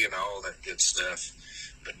forgery and all that good stuff,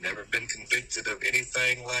 but never been convicted of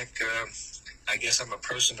anything like, I guess I'm a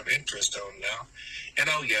person of interest on now. And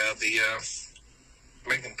the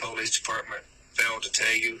Lincoln Police Department failed to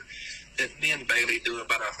tell you that me and Bailey do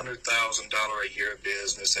about $100,000 a year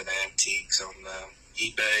business in antiques on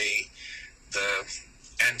eBay, the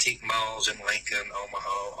antique malls in Lincoln,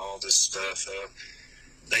 Omaha, all this stuff.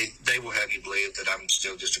 They will have you believe that I'm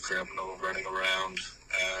still just a criminal running around.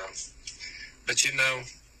 But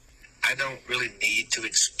I don't really need to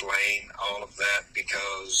explain all of that,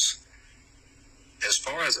 because as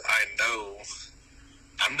far as I know,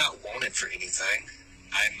 I'm not wanted for anything.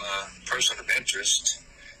 I'm a person of interest,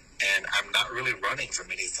 and I'm not really running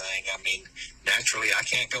from anything. I mean, naturally, I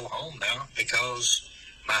can't go home now because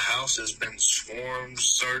my house has been swarmed,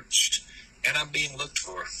 searched, and I'm being looked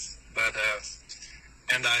for. But,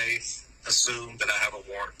 and I assume that I have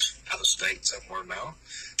a warrant out of state somewhere now,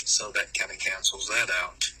 so that kind of cancels that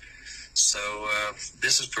out. So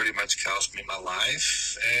this has pretty much cost me my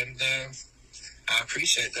life, and I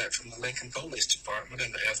appreciate that from the Lincoln Police Department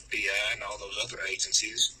and the FBI and all those other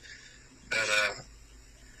agencies. But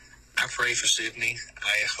I pray for Sydney.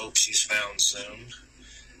 I hope she's found soon.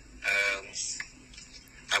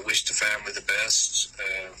 I wish the family the best.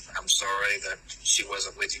 I'm sorry that she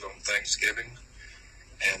wasn't with you on Thanksgiving.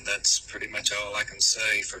 And that's pretty much all I can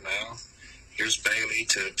say for now. Here's Bailey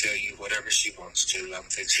to tell you whatever she wants to. I'm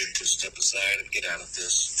fixing to step aside and get out of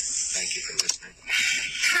this. Thank you for listening.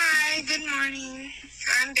 Hi, good morning.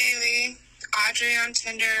 I'm Bailey, Audrey on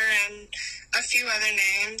Tinder, and a few other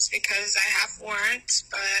names because I have warrants,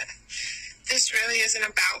 but this really isn't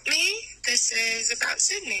about me. This is about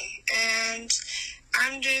Sydney. And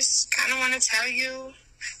I'm just kind of want to tell you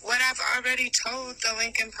what I've already told the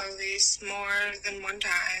Lincoln police more than one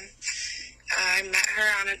time. I met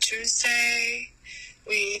her on a Tuesday.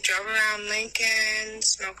 We drove around Lincoln,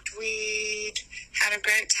 smoked weed, had a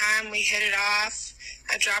great time. We hit it off.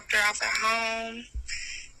 I dropped her off at home,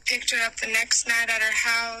 picked her up the next night at her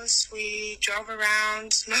house. We drove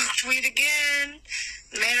around, smoked weed again,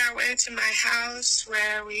 made our way to my house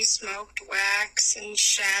where we smoked wax and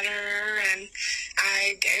shatter, and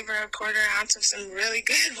I gave her a 1/4 ounce of some really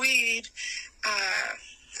good weed.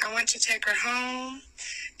 I went to take her home,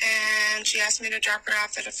 and she asked me to drop her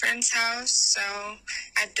off at a friend's house, so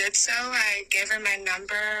I did so. I gave her my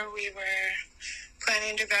number. We were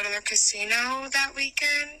planning to go to the casino that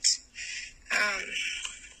weekend. I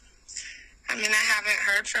haven't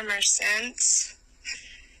heard from her since.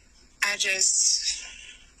 I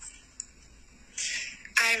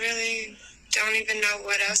really don't even know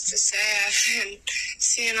what else to say. I've been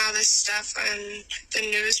seeing all this stuff on the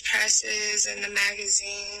news presses and the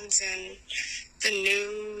magazines and the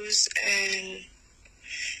news, and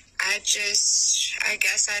I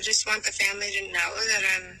guess I just want the family to know that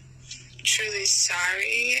I'm truly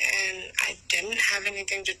sorry and I didn't have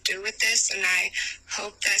anything to do with this, and I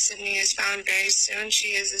hope that Sydney is found very soon. She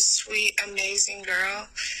is a sweet, amazing girl.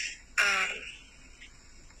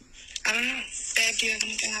 I don't know. Babe, do you have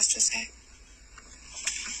anything else to say?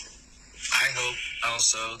 I hope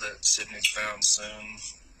also that Sydney's found soon.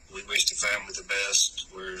 We wish the family the best.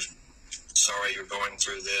 We're sorry you're going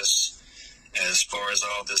through this. As far as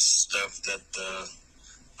all this stuff that the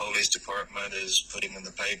police department is putting in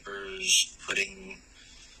the papers, putting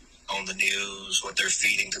on the news, what they're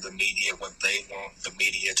feeding to the media, what they want the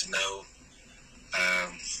media to know,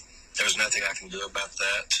 there's nothing I can do about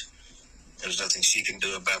that. There's nothing she can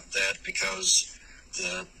do about that, because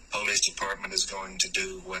the police department is going to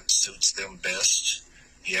do what suits them best.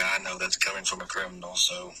 Yeah, I know that's coming from a criminal,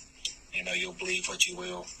 so, you'll believe what you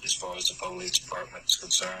will as far as the police department is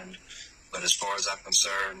concerned. But as far as I'm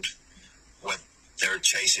concerned, what they're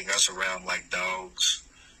chasing us around like dogs,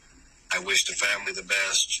 I wish the family the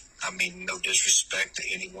best. No disrespect to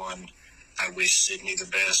anyone. I wish Sydney the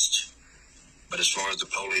best. But as far as the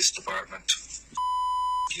police department,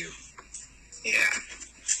 you. Yeah.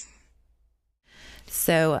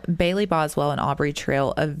 So Bailey Boswell and Aubrey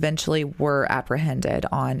Trail eventually were apprehended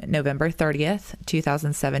on November 30th,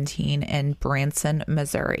 2017 in Branson,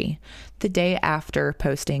 Missouri, the day after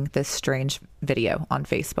posting this strange video on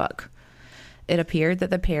Facebook. It appeared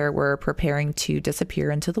that the pair were preparing to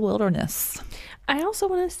disappear into the wilderness. I also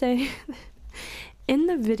want to say, in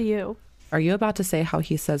the video... Are you about to say how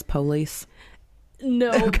he says police?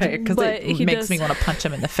 No. Okay, because it makes me want to punch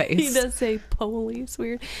him in the face. He does say police,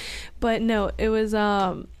 weird. But no, it was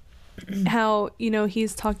how,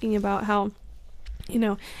 he's talking about how,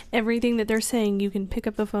 everything that they're saying, you can pick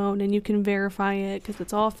up the phone and you can verify it because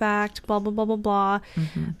it's all fact, blah, blah, blah, blah, blah.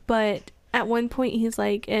 Mm-hmm. But at one point he's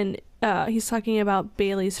like, and he's talking about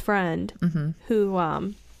Bailey's friend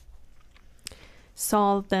who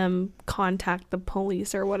saw them contact the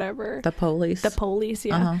police or whatever. The police,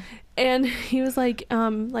 yeah. Uh-huh. And he was like,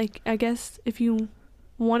 I guess if you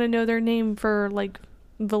want to know their name for like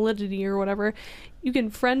validity or whatever, you can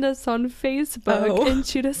friend us on Facebook and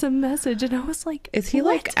shoot us a message. And I was like, is he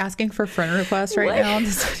what? Like asking for friend requests right now on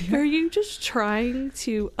this video? Are you just trying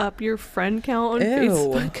to up your friend count on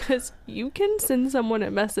Facebook? Because you can send someone a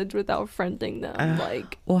message without friending them.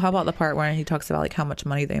 Well, how about the part where he talks about like how much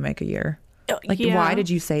money they make a year? Why did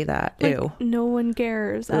you say that? Ew. No one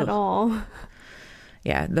cares at all.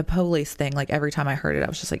 Yeah, the police thing, like every time I heard it, I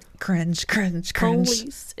was just like, cringe.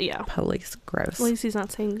 Police, yeah. Police, gross. At least he's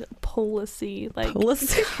not saying policy, like,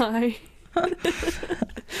 policy. Hi.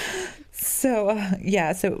 So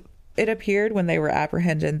it appeared when they were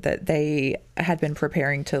apprehended that they had been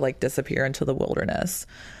preparing to like disappear into the wilderness.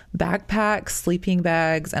 Backpacks, sleeping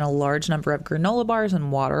bags, and a large number of granola bars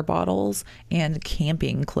and water bottles and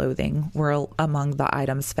camping clothing were among the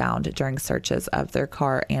items found during searches of their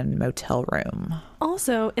car and motel room.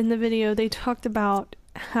 Also, in the video, they talked about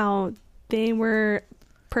how they were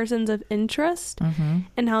persons of interest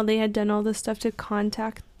and how they had done all this stuff to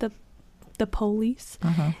contact the police.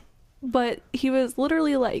 But he was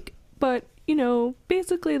literally like, but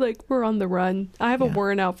basically like, we're on the run. I have a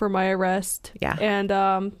warrant out for my arrest. Yeah.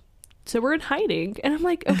 And so we're in hiding. And I'm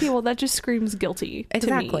like, okay, well, that just screams guilty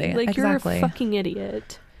to me. Like, you're a fucking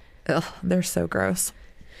idiot. Ugh, they're so gross.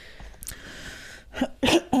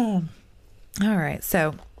 All right,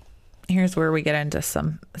 so here's where we get into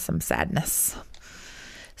some sadness.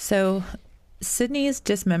 So Sydney's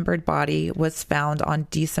dismembered body was found on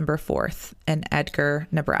December 4th in Edgar,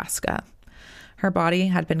 Nebraska. Her body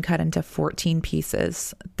had been cut into 14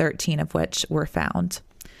 pieces, 13 of which were found.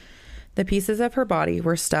 The pieces of her body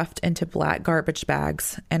were stuffed into black garbage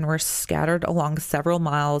bags and were scattered along several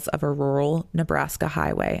miles of a rural Nebraska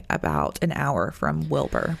highway about an hour from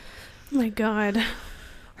Wilbur. Oh my God.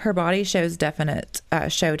 Her body showed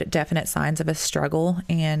definite signs of a struggle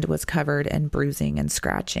and was covered in bruising and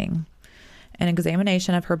scratching. An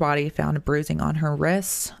examination of her body found bruising on her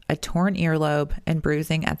wrists, a torn earlobe, and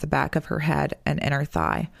bruising at the back of her head and inner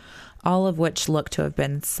thigh, all of which looked to have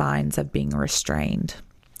been signs of being restrained.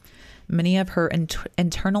 Many of her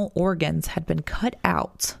internal organs had been cut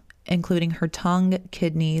out, including her tongue,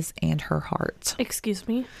 kidneys, and her heart. Excuse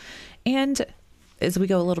me? And as we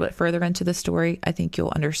go a little bit further into the story, I think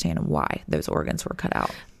you'll understand why those organs were cut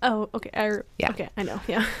out. Oh, okay. Yeah. Okay, I know.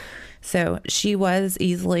 Yeah. So she was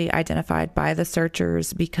easily identified by the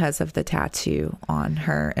searchers because of the tattoo on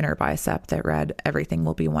her inner bicep that read, "Everything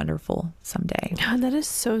will be wonderful someday." God, that is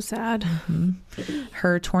so sad.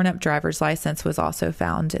 Her torn up driver's license was also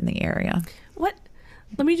found in the area. What?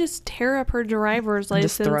 Let me just tear up her driver's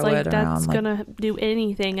license. Just throw it that's around, like- gonna do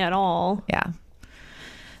anything at all. Yeah.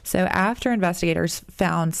 So after investigators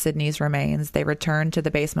found Sydney's remains, they returned to the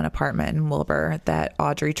basement apartment in Wilbur that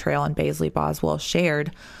Audrey Trail and Baisley Boswell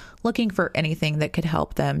shared, looking for anything that could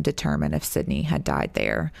help them determine if Sydney had died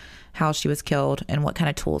there, how she was killed, and what kind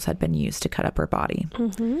of tools had been used to cut up her body.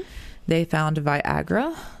 They found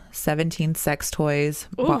Viagra, 17 sex toys,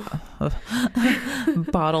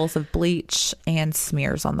 bottles of bleach, and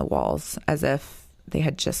smears on the walls as if they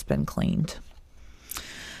had just been cleaned.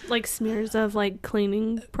 Like smears of like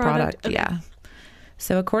cleaning product. Okay. Yeah.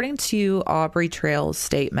 So according to Aubrey Trail's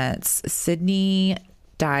statements, Sydney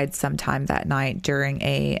died sometime that night during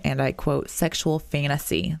a, and I quote, sexual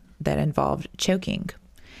fantasy that involved choking.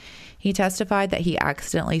 He testified that he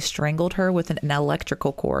accidentally strangled her with an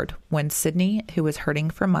electrical cord when Sydney, who was hurting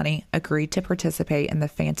for money, agreed to participate in the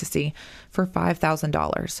fantasy for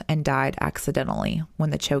 $5,000 and died accidentally when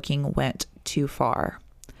the choking went too far.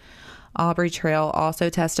 Aubrey Trail also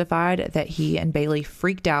testified that he and Bailey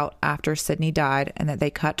freaked out after Sydney died and that they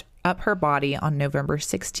cut up her body on November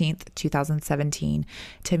 16th, 2017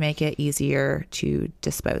 to make it easier to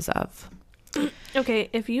dispose of. Okay,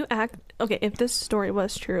 if this story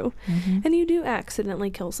was true and you do accidentally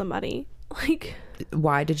kill somebody, like,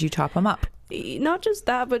 why did you chop them up? Not just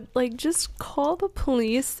that, but like just call the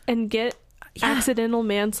police and get accidental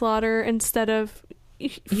manslaughter instead of you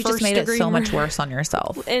just made it so much worse on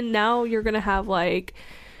yourself. And now you're gonna have like,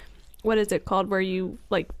 what is it called, where you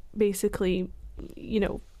like basically, you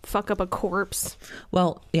know, fuck up a corpse.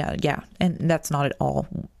 Well, yeah, and that's not at all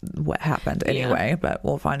what happened anyway, but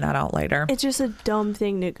we'll find that out later. It's just a dumb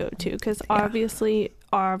thing to go to because obviously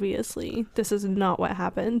this is not what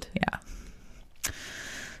happened. Yeah.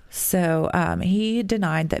 So he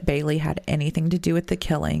denied that Bailey had anything to do with the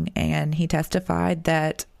killing, and he testified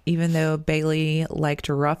that even though Bailey liked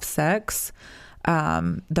rough sex,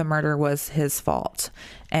 the murder was his fault,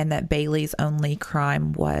 and that Bailey's only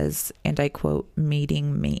crime was, and I quote,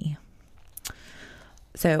 meeting me.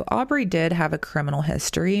 So Aubrey did have a criminal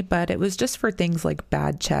history, but it was just for things like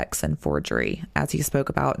bad checks and forgery, as he spoke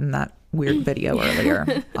about in that weird video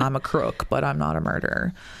earlier. I'm a crook, but I'm not a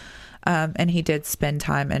murderer. And he did spend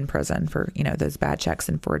time in prison for, you know, those bad checks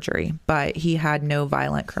and forgery, but he had no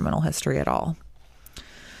violent criminal history at all.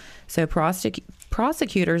 So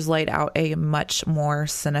prosecutors laid out a much more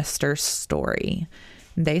sinister story.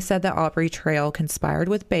 They said that Aubrey Trail conspired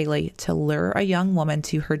with Bailey to lure a young woman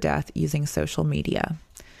to her death using social media.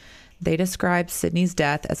 They described Sydney's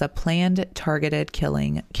death as a planned, targeted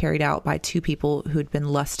killing carried out by two people who'd been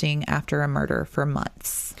lusting after a murder for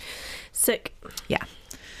months. Sick. Yeah.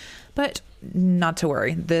 But not to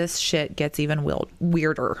worry. This shit gets even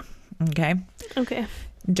weirder. Okay? Okay.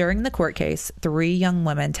 During the court case, 3 young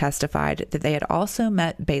women testified that they had also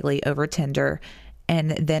met Bailey over Tinder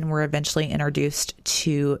and then were eventually introduced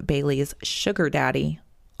to Bailey's sugar daddy,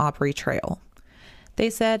 Aubrey Trail.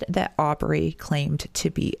 They said that Aubrey claimed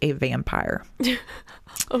to be a vampire.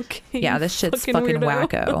 Okay. Yeah, this shit's fucking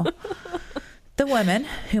wacko. The women,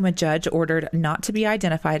 whom a judge ordered not to be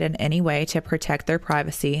identified in any way to protect their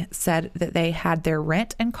privacy, said that they had their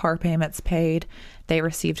rent and car payments paid. They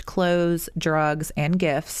received clothes, drugs, and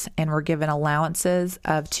gifts, and were given allowances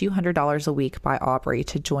of $200 a week by Aubrey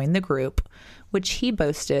to join the group, which he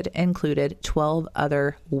boasted included 12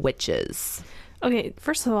 other witches. Okay,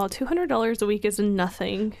 first of all, $200 a week is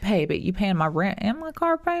nothing. Hey, but you paying my rent and my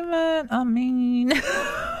car payment? I mean...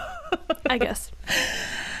 I guess.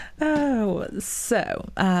 Oh, so,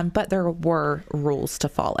 but there were rules to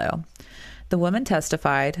follow. The women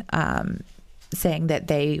testified, saying that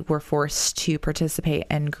they were forced to participate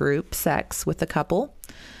in group sex with the couple.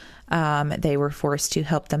 They were forced to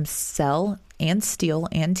help them sell and steal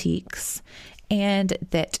antiques, and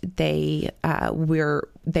that they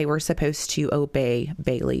were supposed to obey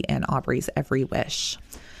Bailey and Aubrey's every wish.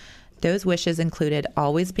 Those wishes included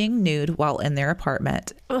always being nude while in their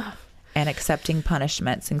apartment. Ugh. And accepting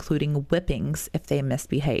punishments, including whippings if they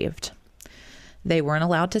misbehaved. They weren't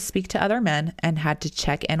allowed to speak to other men and had to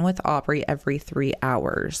check in with Aubrey every 3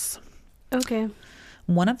 hours. Okay.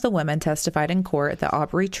 One of the women testified in court that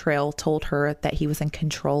Aubrey Trail told her that he was in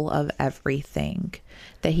control of everything,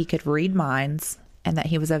 that he could read minds, and that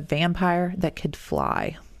he was a vampire that could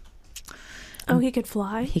fly. Oh, he could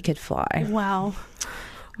fly? He could fly. Wow.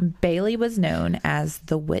 Bailey was known as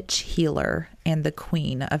the witch healer and the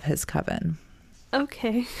queen of his coven.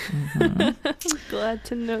 Okay. Glad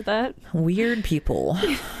to know that. Weird people.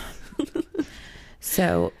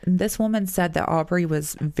 So this woman said that Aubrey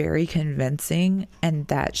was very convincing and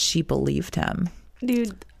that she believed him.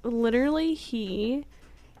 Dude, literally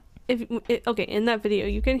okay, in that video,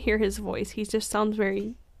 you can hear his voice. He just sounds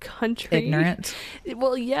very country. Ignorant.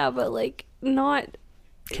 Well, yeah, but like not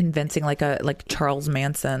convincing, like Charles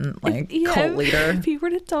Manson, yeah, cult leader. If he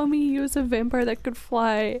were to tell me he was a vampire that could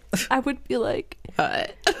fly, I would be like,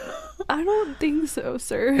 What? I don't think so,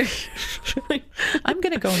 sir. I'm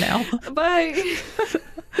gonna go now. Bye.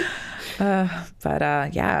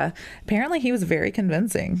 But yeah, apparently he was very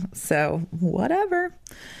convincing. So whatever.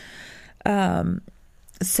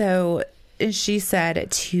 So she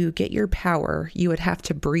said to get your power, you would have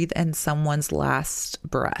to breathe in someone's last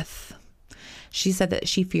breath. She said that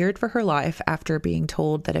she feared for her life after being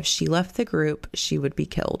told that if she left the group, she would be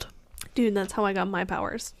killed. Dude, that's how I got my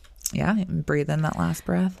powers. Yeah, breathe in that last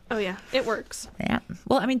breath. Oh, yeah, it works. Yeah.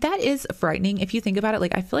 Well, I mean, that is frightening. If you think about it,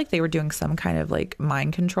 like, I feel like they were doing some kind of like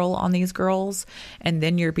mind control on these girls. And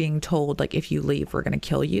then you're being told, like, if you leave, we're going to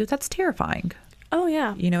kill you. That's terrifying. Oh,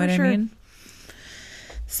 yeah. You know what I mean?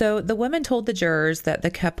 So the women told the jurors that the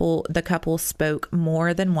couple spoke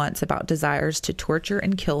more than once about desires to torture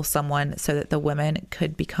and kill someone so that the women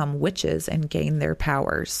could become witches and gain their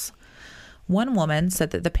powers. One woman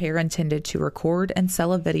said that the pair intended to record and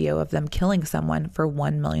sell a video of them killing someone for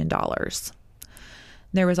 $1 million.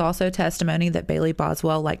 There was also testimony that Bailey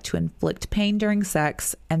Boswell liked to inflict pain during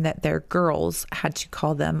sex and that their girls had to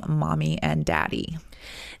call them mommy and daddy.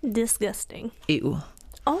 Disgusting. Ew.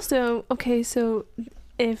 Also, okay, so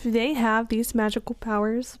if they have these magical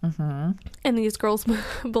powers and these girls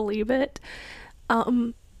believe it,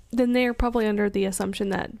 then they are probably under the assumption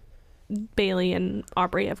that Bailey and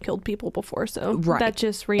Aubrey have killed people before, so that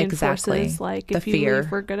just reinforces like if you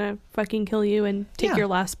leave, we're gonna fucking kill you and take your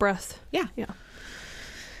last breath. Yeah.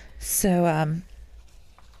 So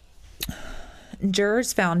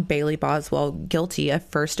jurors found Bailey Boswell guilty of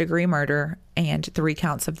first-degree murder and 3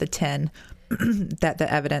 counts of the 10 that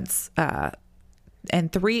the evidence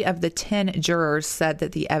and 3 of the 10 jurors said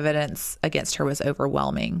that the evidence against her was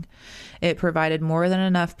overwhelming. It provided more than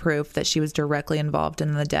enough proof that she was directly involved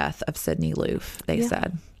in the death of Sidney Loof, they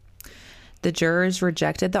said. The jurors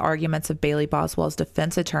rejected the arguments of Bailey Boswell's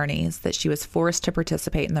defense attorneys that she was forced to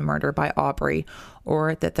participate in the murder by Aubrey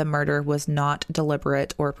or that the murder was not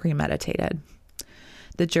deliberate or premeditated.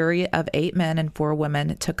 The jury of 8 men and 4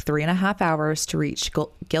 women took 3.5 hours to reach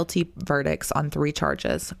guilty verdicts on 3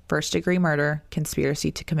 charges: first-degree murder,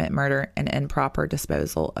 conspiracy to commit murder, and improper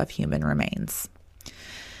disposal of human remains.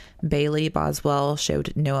 Bailey Boswell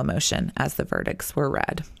showed no emotion as the verdicts were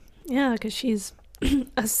read. Yeah, because she's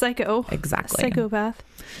a psycho. Exactly. A psychopath.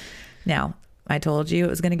 Now, I told you it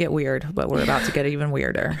was going to get weird, but we're about to get even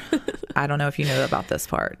weirder. I don't know if you know about this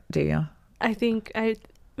part, do you?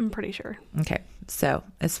 I'm pretty sure. Okay. So,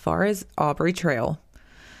 as far as Aubrey Trail,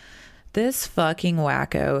 this fucking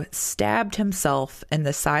wacko stabbed himself in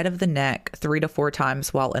the side of the neck 3 to 4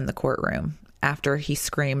 times while in the courtroom after he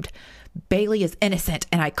screamed, "Bailey is innocent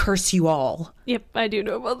and I curse you all." Yep, I do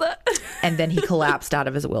know about that. And then he collapsed out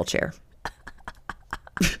of his wheelchair.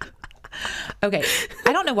 Okay,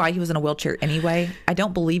 I don't know why he was in a wheelchair anyway. I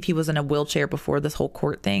don't believe he was in a wheelchair before this whole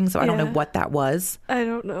court thing, so I don't know what that was. I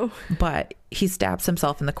don't know. But he stabs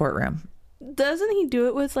himself in the courtroom. Doesn't he do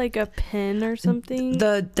it with like a pen or something?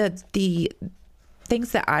 The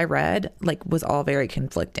things that I read was all very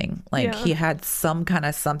conflicting. He had some kind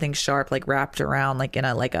of something sharp wrapped around in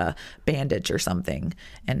a bandage or something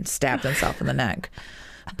and stabbed himself in the neck.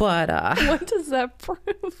 But what does that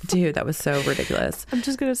prove? Dude, that was so ridiculous. I'm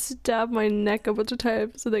just gonna stab my neck a bunch of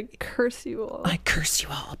times so they curse you all. I curse you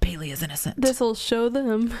all. Bailey is innocent. This'll show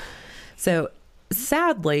them. So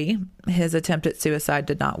sadly, his attempt at suicide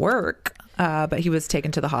did not work. But he was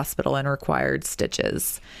taken to the hospital and required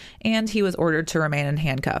stitches. And he was ordered to remain in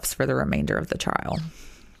handcuffs for the remainder of the trial.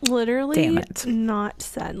 Literally, damn it. Not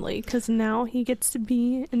sadly, because now he gets to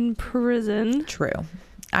be in prison. True.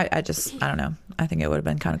 I don't know. I think it would have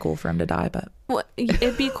been kind of cool for him to die, but... Well,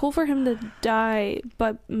 it'd be cool for him to die,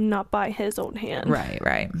 but not by his own hand.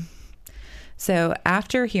 Right. So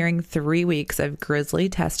after hearing 3 weeks of grisly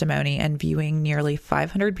testimony and viewing nearly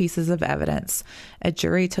 500 pieces of evidence, a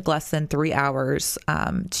jury took less than 3 hours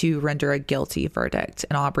to render a guilty verdict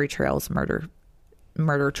in Aubrey Trail's murder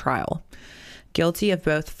murder trial, guilty of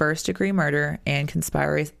both first-degree murder and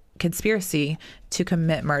conspiracy to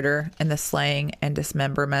commit murder in the slaying and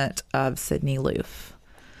dismemberment of Sidney Loof.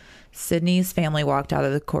 Sidney's family walked out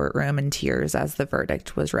of the courtroom in tears as the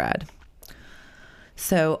verdict was read.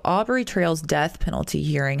 So Aubrey Trail's death penalty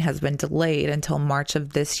hearing has been delayed until March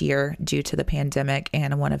of this year due to the pandemic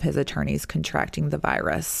and one of his attorneys contracting the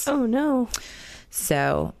virus. Oh, no.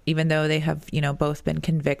 So even though they have, both been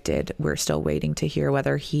convicted, we're still waiting to hear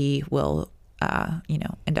whether he will,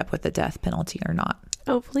 end up with the death penalty or not.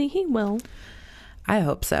 Hopefully he will. I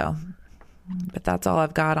hope so. But that's all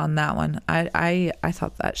I've got on that one. I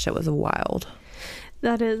thought that shit was wild.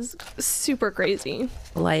 That is super crazy.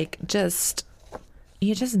 Like,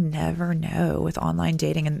 you just never know with online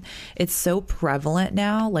dating, and it's so prevalent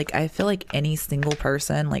now. Like, I feel like any single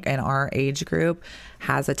person like in our age group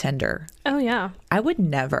has a Tinder. Oh yeah. I would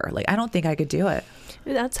never, I don't think I could do it.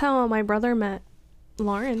 That's how my brother met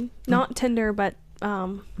Lauren. Not Tinder, but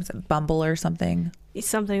was it Bumble or something?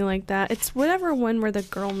 Something like that. It's whatever one where the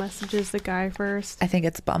girl messages the guy first. I think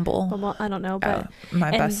it's Bumble. Bumble, I don't know, but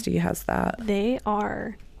my bestie has that. They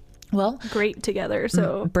are well great together.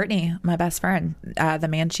 So Brittany, my best friend, the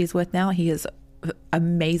man she's with now, he is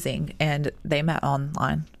amazing, and they met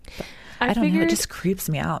online. I don't know, it just creeps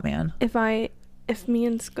me out, man. If me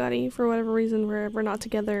and Scotty, for whatever reason, we're not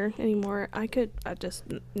together anymore, I just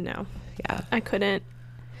no. Yeah, I couldn't.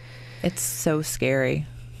 It's so scary.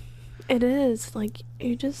 It is. Like,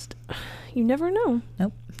 you never know.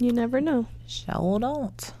 Nope. You never know. Sure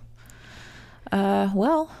don't.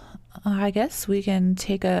 Well, I guess we can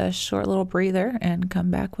take a short little breather and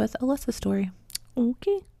come back with Alyssa's story.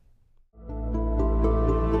 Okay.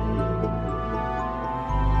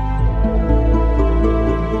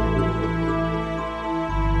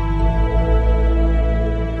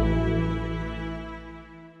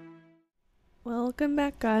 Welcome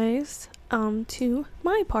back, guys, to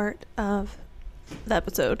my part of the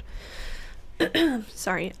episode.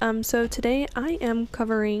 Sorry. So today I am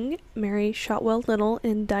covering Mary Shotwell Little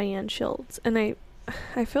and Diane Shields, and I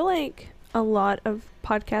feel like a lot of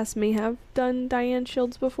podcasts may have done Diane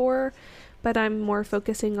Shields before, but I'm more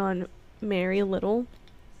focusing on Mary Little.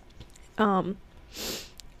 And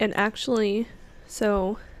actually,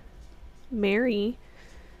 so Mary,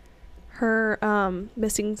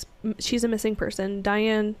 she's a missing person.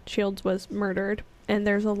 Diane Shields was murdered, and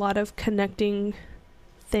there's a lot of connecting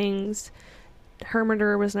things. Her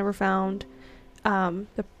murderer was never found.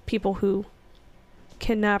 The people who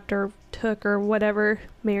kidnapped or took or whatever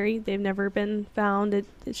Mary, they've never been found.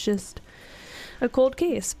 It's just a cold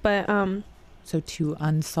case. But so 2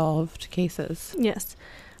 unsolved cases. Yes.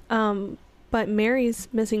 But Mary's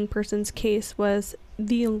missing persons case was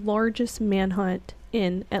the largest manhunt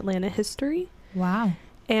in Atlanta history. Wow.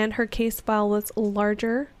 And her case file was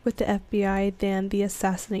larger with the FBI than the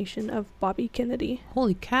assassination of Bobby Kennedy.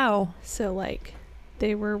 Holy cow. So,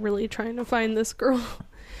 they were really trying to find this girl.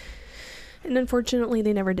 And unfortunately,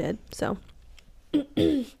 they never did. So,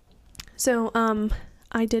 I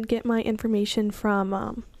did get my information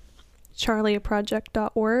from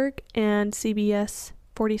charlieproject.org and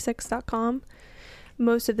cbs46.com.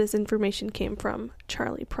 Most of this information came from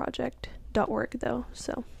charlieproject.org, though.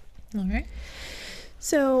 So, all right.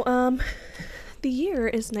 So, the year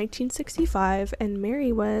is 1965, and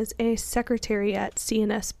Mary was a secretary at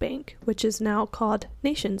C&S Bank, which is now called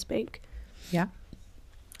Nations Bank. Yeah.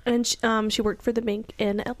 And she worked for the bank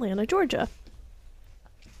in Atlanta, Georgia.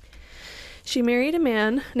 She married a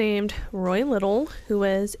man named Roy Little, who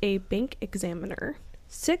was a bank examiner,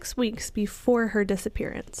 6 weeks before her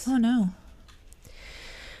disappearance. Oh, no.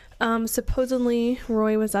 Supposedly,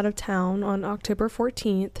 Roy was out of town on October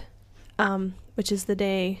 14th, which is the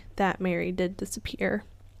day that Mary did disappear.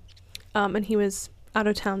 And he was out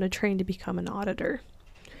of town to train to become an auditor.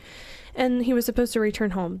 And he was supposed to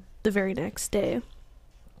return home the very next day.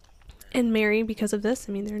 And Mary, because of this,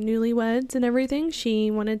 they're newlyweds and everything,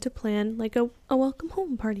 she wanted to plan a welcome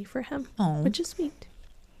home party for him, which is sweet.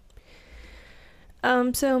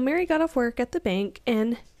 So Mary got off work at the bank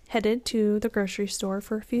and headed to the grocery store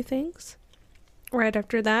for a few things. Right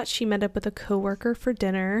after that, she met up with a coworker for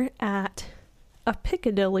dinner at a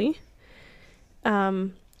Piccadilly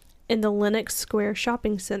in the Lenox Square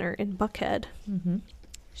Shopping Center in Buckhead. Mm-hmm.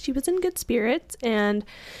 She was in good spirits, and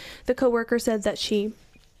the coworker said that she,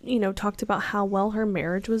 talked about how well her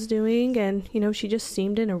marriage was doing, and, she just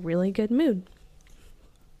seemed in a really good mood.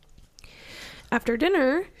 After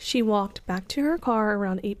dinner, she walked back to her car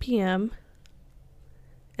around 8 p.m.,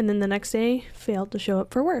 and then the next day failed to show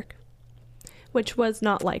up for work, which was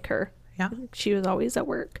not like her. Yeah. She was always at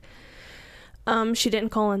work. She didn't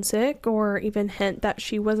call in sick or even hint that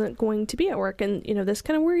she wasn't going to be at work. And, this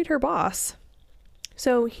kind of worried her boss.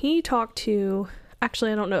 So he talked to,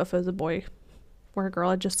 actually, I don't know if it was a boy or a girl.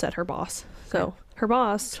 I just said her boss. So her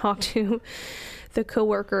boss talked to the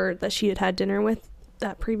coworker that she had had dinner with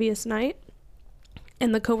that previous night.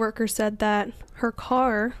 And the coworker said that her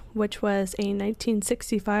car, which was a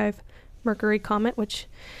 1965 Mercury Comet, which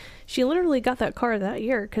she literally got that car that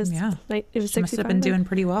year because it was 65. Must have been doing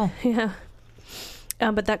pretty well. Yeah.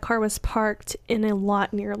 But that car was parked in a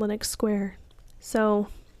lot near Lenox Square. So,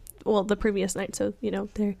 well, the previous night. So,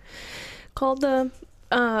 they called the,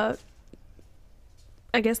 I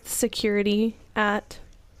guess, the security at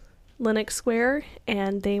Lenox Square,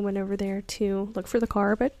 and they went over there to look for the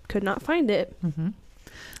car, but could not find it. Mm-hmm.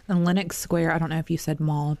 And Lenox Square, I don't know if you said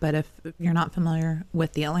mall, but if you're not familiar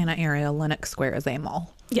with the Atlanta area, Lenox Square is a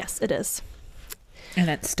mall. Yes, it is. And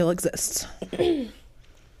it still exists.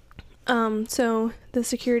 So the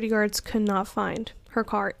security guards could not find her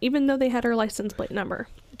car, even though they had her license plate number.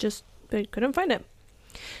 They couldn't find it.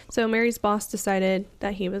 So Mary's boss decided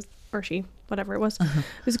that he was, or she, whatever it was,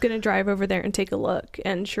 was going to drive over there and take a look.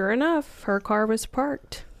 And sure enough, her car was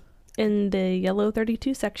parked in the yellow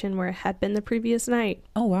 32 section where it had been the previous night.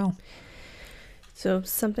 Oh, wow. So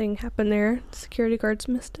something happened there. Security guards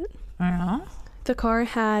missed it. The car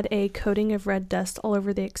had a coating of red dust all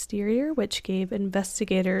over the exterior, which gave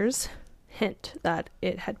investigators hint that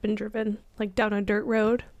it had been driven down a dirt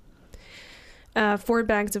road. 4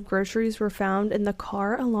 bags of groceries were found in the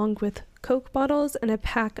car, along with Coke bottles and a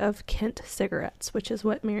pack of Kent cigarettes, which is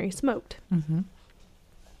what Mary smoked. Mm-hmm.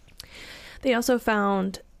 They also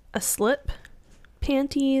found a slip,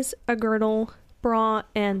 panties, a girdle, bra,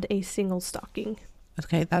 and a single stocking.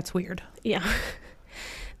 Okay, that's weird. Yeah.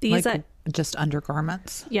 These just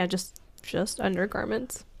undergarments? Yeah, just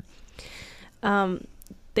undergarments.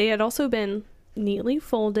 They had also been neatly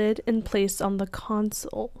folded and placed on the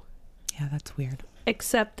console. Yeah, that's weird.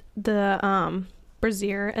 Except the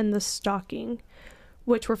brassiere and the stocking,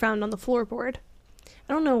 which were found on the floorboard.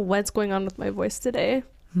 I don't know what's going on with my voice today.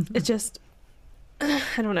 It just, I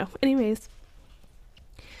don't know. Anyways,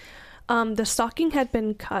 the stocking had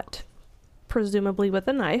been cut, presumably with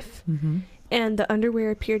a knife, and the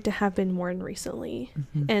underwear appeared to have been worn recently,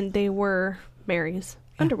 and they were Mary's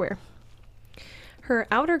underwear. Her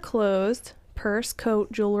outer clothes, purse,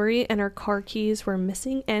 coat, jewelry, and her car keys were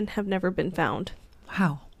missing and have never been found.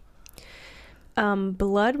 Wow.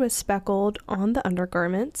 Blood was speckled on the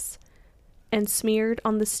undergarments and smeared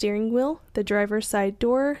on the steering wheel, the driver's side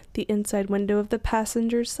door, the inside window of the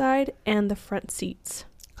passenger's side, and the front seats.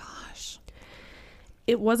 Gosh.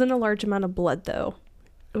 It wasn't a large amount of blood, though.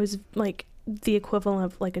 It was the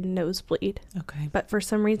equivalent of a nosebleed. Okay. But for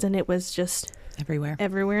some reason, it was just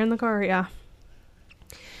everywhere in the car. Yeah.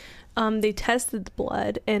 They tested the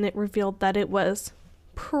blood, and it revealed that it was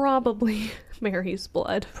probably Mary's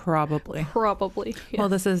blood. Probably. Yes. Well,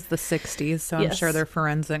 this is the 60s, so I'm sure their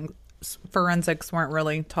forensics weren't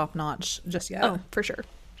really top notch just yet. Oh, for sure.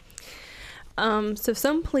 So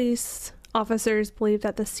some police officers believe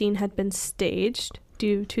that the scene had been staged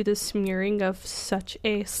due to the smearing of such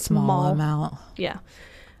a small amount. Yeah.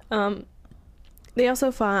 They also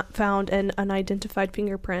found an unidentified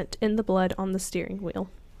fingerprint in the blood on the steering wheel.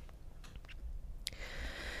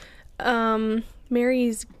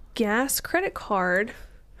 Mary's gas credit card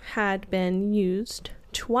had been used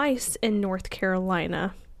twice in North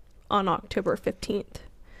Carolina on October 15th,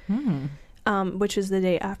 which is the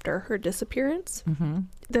day after her disappearance.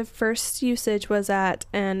 The first usage was at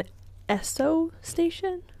an Esso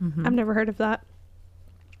station. I've never heard of that.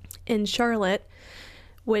 In Charlotte,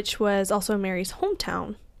 which was also Mary's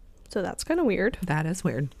hometown. So that's kind of weird. That is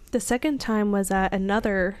weird. The second time was at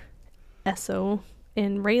another Esso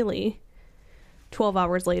in Raleigh 12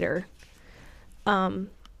 hours later. The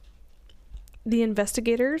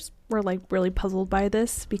investigators were really puzzled by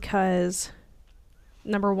this because,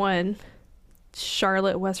 number one,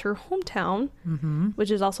 Charlotte was her hometown,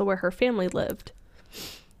 which is also where her family lived.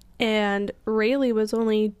 And Raleigh was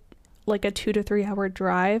only a 2 to 3 hour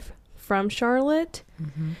drive from Charlotte.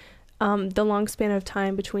 The long span of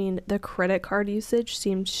time between the credit card usage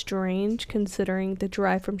seemed strange considering the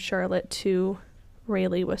drive from Charlotte to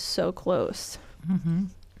Raleigh was so close.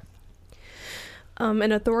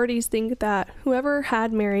 And authorities think that whoever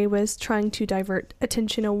had Mary was trying to divert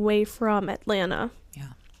attention away from Atlanta. Yeah.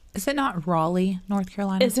 Is it not Raleigh, North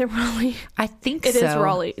Carolina? Is it Raleigh? I think it is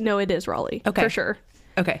Raleigh. No, it is Raleigh. Okay. For sure.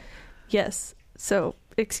 Okay. Yes. So,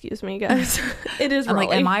 excuse me, guys. It is I'm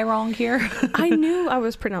Raleigh. am I wrong here? I knew I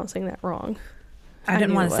was pronouncing that wrong. I didn't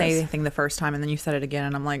knew want it to say was. anything the first time, and then you said it again,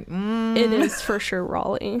 and I'm like, It is for sure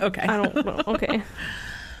Raleigh. Okay. I don't know. Okay.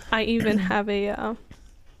 I even have a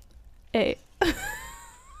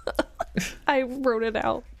I wrote it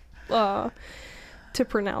out to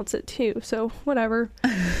pronounce it too. So whatever.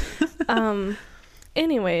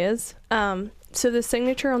 Anyways, so the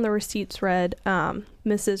signature on the receipts read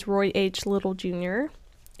Mrs. Roy H. Little Jr.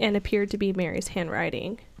 and appeared to be Mary's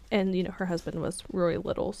handwriting. And, you know, her husband was Roy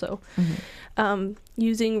Little. So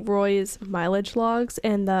using Roy's mileage logs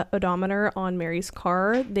and the odometer on Mary's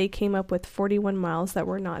car, they came up with 41 miles that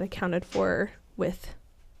were not accounted for with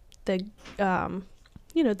the,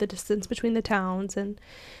 you know, the distance between the towns and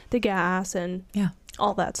the gas and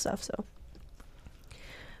all that stuff. So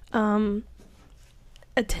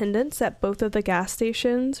attendants at both of the gas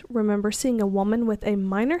stations remember seeing a woman with a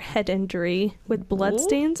minor head injury with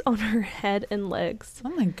bloodstains on her head and legs. Oh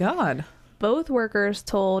my God. Both workers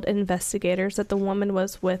told investigators that the woman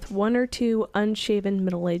was with one or two unshaven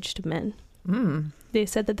middle-aged men. They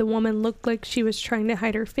said that the woman looked like she was trying to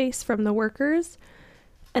hide her face from the workers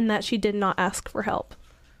and that she did not ask for help.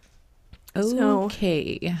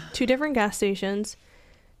 Okay. So, 2 different gas stations,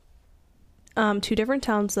 2 different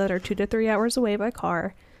towns that are 2 to 3 hours away by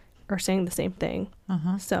car are saying the same thing.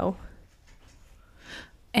 So,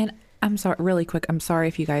 and I'm sorry, really quick, I'm sorry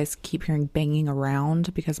if you guys keep hearing banging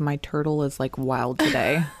around because my turtle is like wild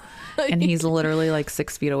today. And he's literally like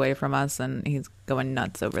 6 feet away from us and he's going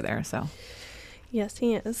nuts over there. So, yes,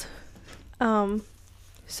 he is.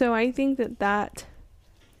 So I think that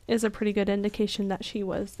is a pretty good indication that she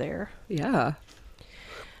was there. yeah.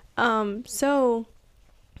 So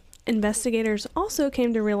investigators also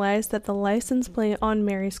came to realize that the license plate on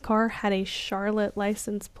Mary's car had a Charlotte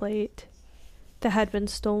license plate that had been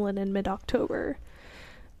stolen in mid-October.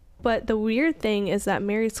 But the weird thing is that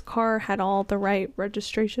Mary's car had all the right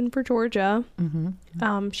registration for Georgia.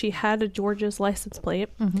 She had a Georgia's license plate.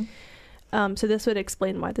 So this would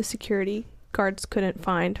explain why the security guards couldn't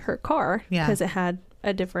find her car because it had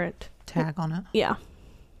a different Tag on it. Yeah.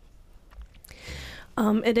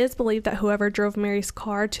 It is believed that whoever drove Mary's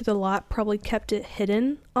car to the lot probably kept it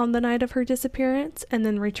hidden on the night of her disappearance and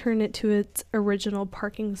then returned it to its original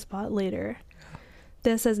parking spot later.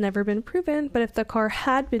 This has never been proven, but if the car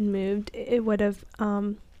had been moved, it would have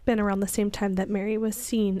been around the same time that Mary was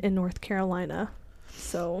seen in North Carolina.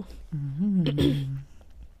 So,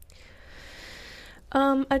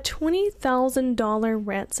 a $20,000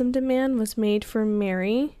 ransom demand was made for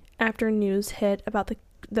Mary after news hit about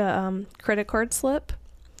the credit card slip.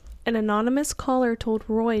 An anonymous caller told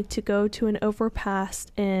Roy to go to an overpass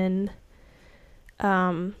in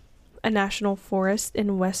a national forest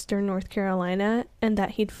in western North Carolina and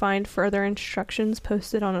that he'd find further instructions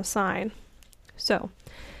posted on a sign. So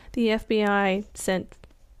the FBI sent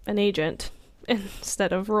an agent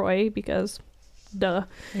instead of Roy because duh.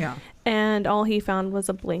 Yeah. And all he found was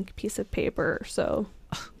a blank piece of paper. So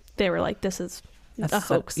they were like, this is a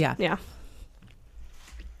hoax. Yeah.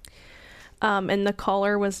 And the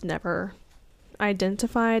caller was never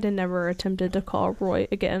identified and never attempted to call Roy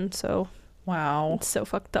again. So Wow. it's so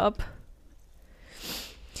fucked up.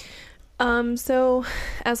 So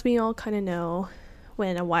as we all kind of know,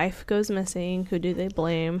 when a wife goes missing, who do they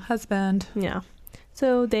blame? Husband. Yeah.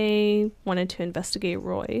 So they wanted to investigate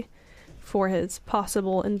Roy for his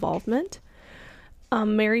possible involvement.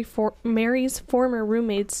 Mary's former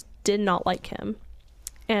roommates did not like him,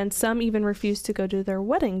 and some even refused to go to their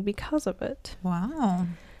wedding because of it. Wow.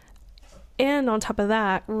 And on top of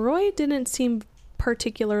that, Roy didn't seem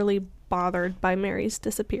particularly bothered by Mary's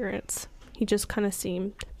disappearance. He just kind of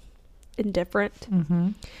seemed indifferent.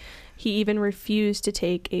 He even refused to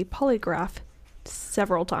take a polygraph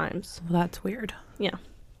several times. Well, that's weird. Yeah.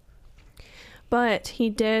 But he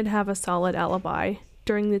did have a solid alibi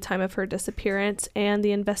during the time of her disappearance, and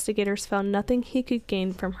the investigators found nothing he could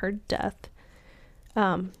gain from her death.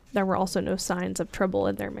 There were also no signs of trouble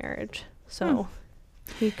in their marriage. So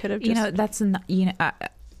he could have just...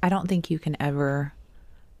 I don't think you can ever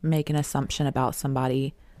make an assumption about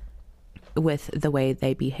somebody with the way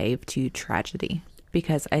they behave to tragedy,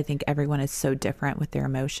 because I think everyone is so different with their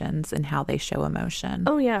emotions and how they show emotion.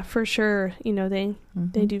 Oh yeah, for sure.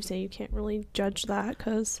 They do say you can't really judge that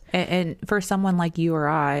because... And for someone like you or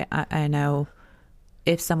I know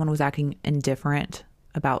if someone was acting indifferent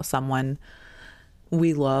about someone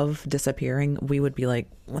we love disappearing, we would be like,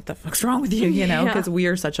 what the fuck's wrong with you? Because we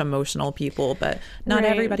are such emotional people, but not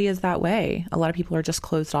everybody is that way. A lot of people are just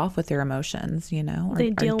closed off with their emotions,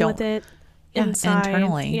 They deal with it inside,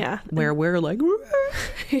 internally, where we're like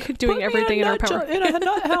doing everything in our power in a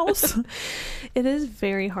nut house. It is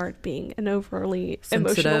very hard being an overly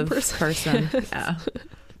emotional Sensitive person.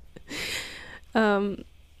 Yeah.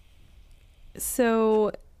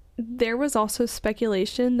 So there was also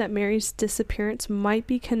speculation that Mary's disappearance might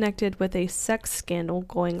be connected with a sex scandal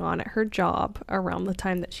going on at her job around the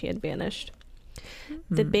time that she had vanished.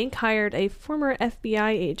 The bank hired a former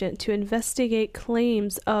FBI agent to investigate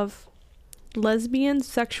claims of lesbian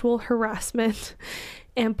sexual harassment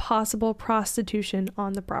and possible prostitution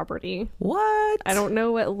on the property. What? I don't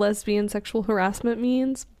know what lesbian sexual harassment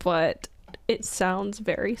means, but it sounds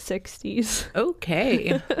very 60s.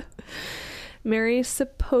 Okay. Mary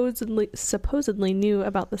supposedly knew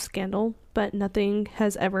about the scandal, but nothing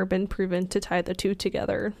has ever been proven to tie the two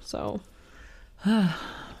together. So,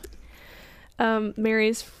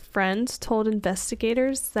 Mary's friends told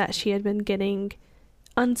investigators that she had been getting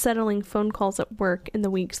unsettling phone calls at work in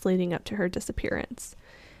the weeks leading up to her disappearance.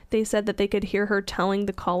 They said that they could hear her telling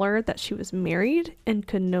the caller that she was married and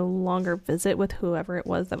could no longer visit with whoever it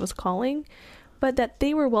was that was calling, but that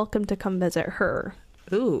they were welcome to come visit her.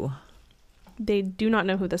 Ooh. They do not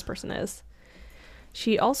know who this person is.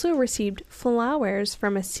 She also received flowers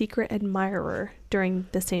from a secret admirer during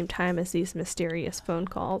the same time as these mysterious phone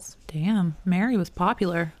calls. Damn. Mary was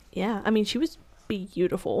popular. Yeah, I mean, she was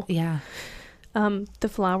beautiful. Yeah. The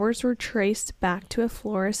flowers were traced back to a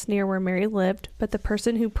florist near where Mary lived, but the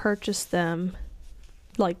person who purchased them,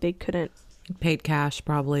 like, they couldn't. Paid cash,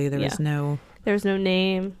 probably. There was no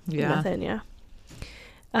name. Yeah. Nothing, yeah.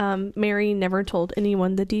 Mary never told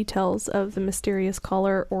anyone the details of the mysterious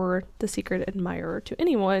caller or the secret admirer to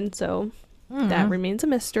anyone, so that remains a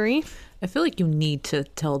mystery. I feel like you need to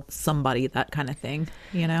tell somebody that kind of thing,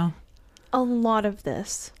 you know? A lot of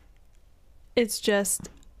this, it's just,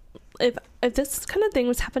 if this kind of thing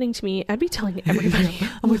was happening to me, I'd be telling everybody.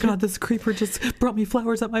 Oh my God, this creeper just brought me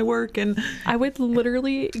flowers at my work. And I would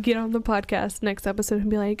literally get on the podcast next episode and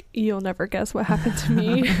be like, you'll never guess what happened to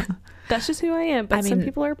me. That's just who I am. But some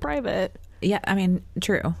people are private. Yeah, I mean,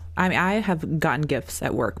 true. I mean, I have gotten gifts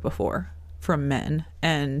at work before from men,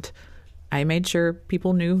 and I made sure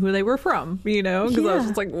people knew who they were from, you know, because I was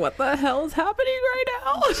just like, what the hell is happening right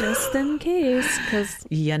now? Just in case, because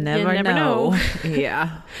you never know.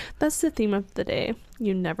 Yeah. That's the theme of the day.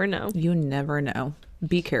 You never know. You never know.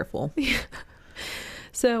 Be careful.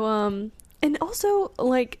 So, and also,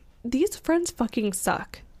 like, these friends fucking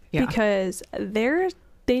suck. Yeah. Because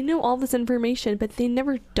they know all this information, but they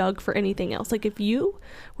never dug for anything else. Like, if you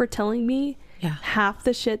were telling me half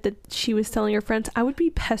the shit that she was telling her friends, I would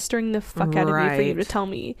be pestering the fuck out of you for you to tell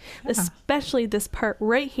me. Yeah. Especially this part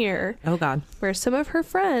right here. Oh, God. Where some of her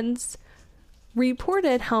friends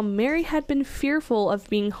reported how Mary had been fearful of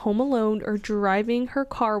being home alone or driving her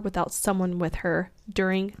car without someone with her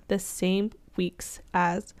during the same weeks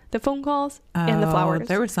as the phone calls and the flowers.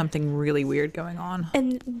 There was something really weird going on.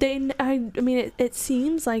 And I mean, it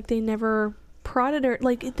seems like they never prodded her.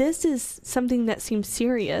 Like, this is something that seems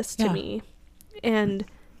serious to me. And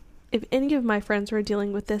if any of my friends were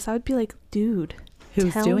dealing with this, I would be like, dude,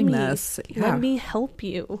 who's doing this? Let me help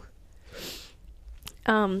you.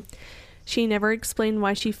 She never explained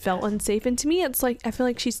why she felt unsafe. And to me, it's like, I feel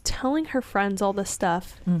like she's telling her friends all this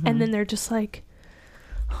stuff. And then they're just like,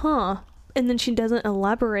 huh. And then she doesn't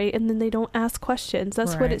elaborate, and then they don't ask questions.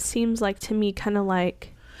 That's what it seems like to me, kind of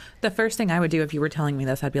like. The first thing I would do if you were telling me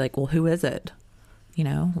this, I'd be like, well, who is it? You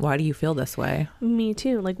know, why do you feel this way? Me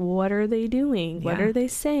too. Like, what are they doing? Yeah. What are they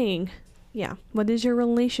saying? Yeah. What is your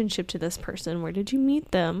relationship to this person? Where did you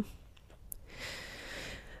meet them?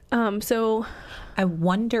 So I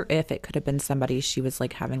wonder if it could have been somebody she was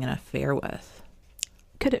like having an affair with.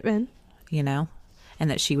 Could have been. You know? And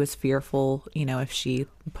that she was fearful, you know, if she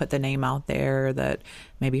put the name out there, that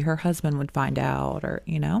maybe her husband would find out, or,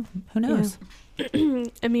 you know, who knows? Yeah.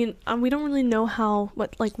 I mean, we don't really know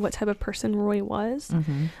what type of person Roy was.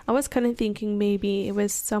 I was kind of thinking maybe it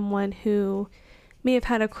was someone who may have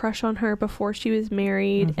had a crush on her before she was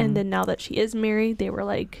married, and then now that she is married, they were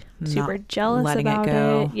like super jealous about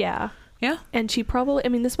it. Yeah. Yeah. And she probably, I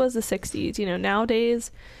mean, this was the 60s, you know, nowadays,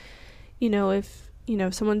 you know, if, you know,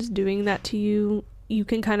 someone's doing that to you, you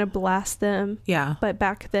can kind of blast them. Yeah. But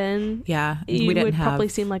back then, you would probably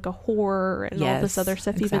seem like a whore and all this other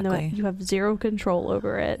stuff, even though you have zero control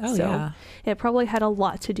over it. Oh, so it probably had a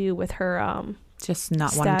lot to do with her just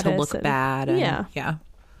not wanting to look bad. And,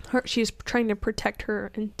 she's trying to protect her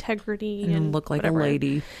integrity and look like whatever. A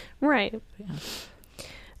lady. Right.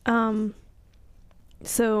 Yeah.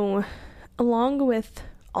 So along with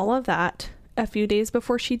all of that, a few days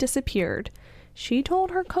before she disappeared, she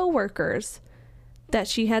told her coworkers that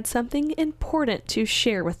she had something important to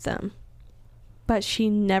share with them, but she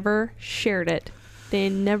never shared it They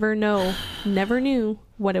never knew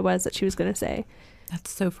what it was that she was going to say. That's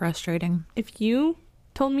so frustrating. If you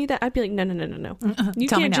told me that, I'd be like, no. You Tell me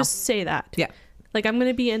can't now. just say that. Yeah. Like, I'm going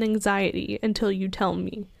to be in anxiety until you tell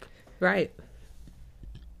me. Right.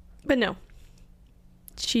 But no.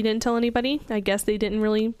 She didn't tell anybody. I guess they didn't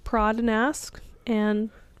really prod and ask. And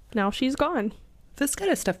now she's gone. This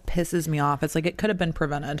kind of stuff pisses me off. It's like it could have been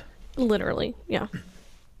prevented. Literally. Yeah.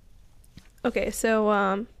 Okay,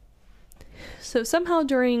 so somehow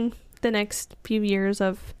during the next few years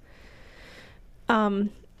of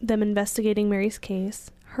them investigating Mary's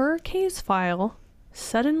case, her case file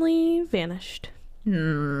suddenly vanished.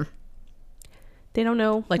 They don't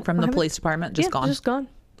know. Like from the police department, just gone. Just gone.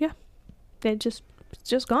 Yeah. It's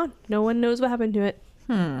just gone. No one knows what happened to it.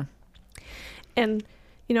 And,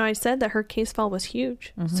 you know, I said that her case file was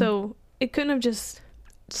huge. So it couldn't have just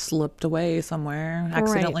slipped away somewhere,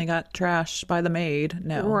 accidentally got trashed by the maid.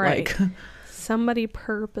 No, right. like Somebody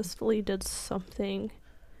purposefully did something.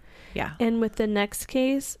 yeah. And with the next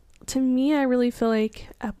case, to me, I really feel like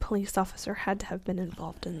a police officer had to have been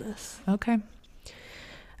involved in this. Okay.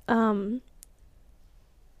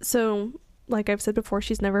 So, like I've said before,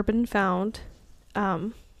 she's never been found.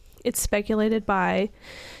 It's speculated by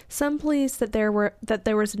some police that there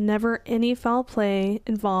was never any foul play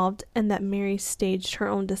involved and that Mary staged her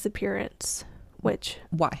own disappearance. Which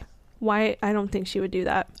why I don't think she would do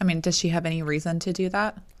that. I mean, does she have any reason to do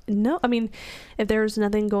that? No, I mean, if there was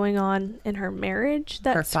nothing going on in her marriage,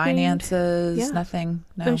 that Her finances, yeah. nothing.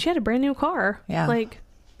 No. I mean, she had a brand new car. Yeah. Like,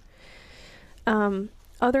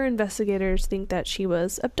 other investigators think that she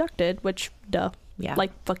was abducted, which, duh. Yeah.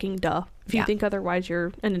 Like, fucking duh. If you think otherwise,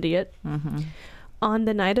 you're an idiot. On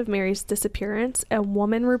the night of Mary's disappearance, a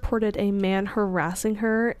woman reported a man harassing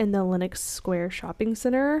her in the Lenox Square shopping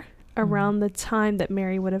center around the time that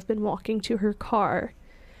Mary would have been walking to her car.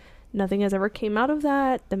 Nothing has ever came out of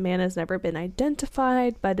that. The man has never been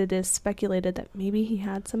identified, but it is speculated that maybe he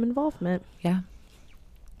had some involvement. Yeah.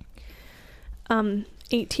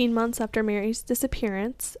 18 months after Mary's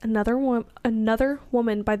disappearance, another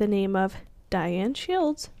woman by the name of Diane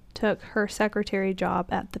Shields took her secretary job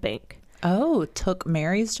at the bank. Oh, took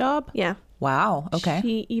Mary's job? Yeah. Wow. Okay.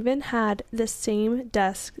 She even had the same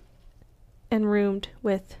desk and roomed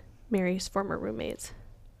with Mary's former roommates.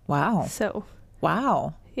 Wow. So,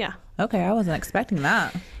 Wow. yeah. Okay, I wasn't expecting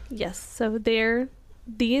that. Yes. So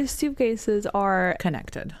these two cases are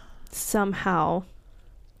Connected. somehow.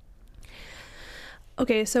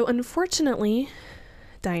 Okay, so unfortunately,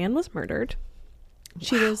 Diane was murdered.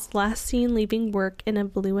 She was last seen leaving work in a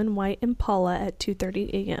blue and white Impala at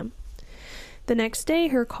 2:30 a.m. The next day,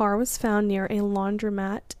 her car was found near a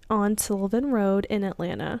laundromat on Sullivan Road in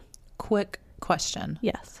Atlanta. Quick question.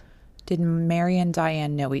 Yes. Did Mary and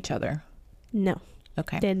Diane know each other? No.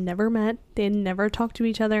 Okay. They had never met. They had never talked to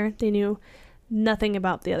each other. They knew nothing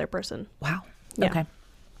about the other person. Wow. Yeah. Okay.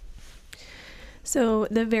 So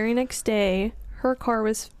the very next day, her car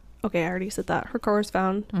was... Okay, I already said that. Her car was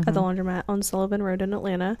found at the laundromat on Sullivan Road in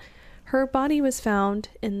Atlanta. Her body was found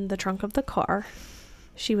in the trunk of the car.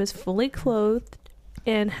 She was fully clothed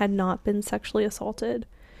and had not been sexually assaulted.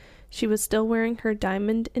 She was still wearing her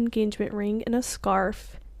diamond engagement ring and a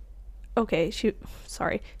scarf. Okay, she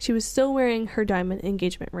was still wearing her diamond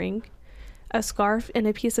engagement ring. A scarf and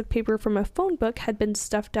a piece of paper from a phone book had been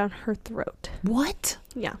stuffed down her throat. What?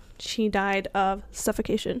 Yeah, she died of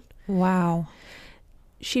suffocation. Wow.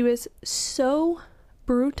 She was so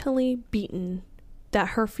brutally beaten that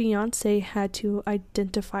her fiance had to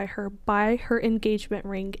identify her by her engagement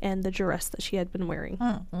ring and the dress that she had been wearing.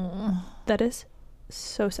 That is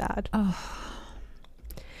so sad.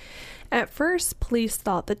 At first, police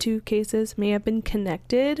thought the two cases may have been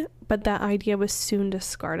connected, but that idea was soon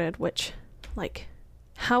discarded, which, like,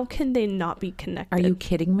 how can they not be connected? Are you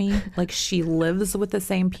kidding me? Like, she lives with the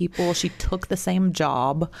same people. She took the same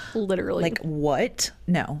job. Literally. Like, what?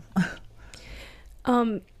 No.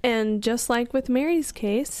 And just like with Mary's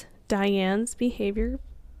case, Diane's behavior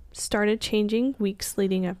started changing weeks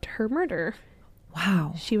leading up to her murder.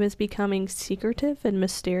 Wow. She was becoming secretive and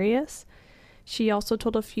mysterious. She also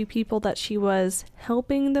told a few people that she was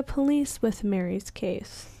helping the police with Mary's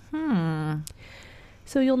case.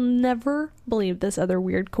 So you'll never believe this other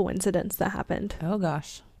weird coincidence that happened. Oh,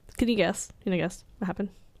 gosh. Can you guess? Can you guess what happened?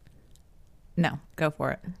 No, go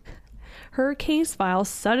for it. Her case file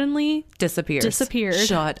suddenly Disappeared.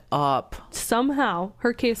 Shut up. Somehow,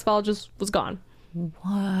 her case file just was gone.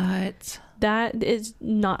 What? That is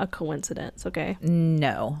not a coincidence, okay?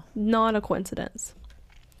 No. Not a coincidence.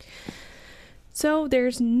 So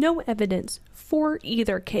there's no evidence for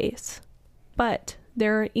either case, but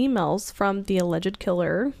there are emails from the alleged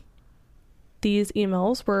killer These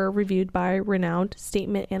emails were reviewed by renowned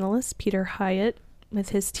statement analyst Peter Hyatt with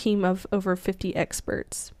his team of over 50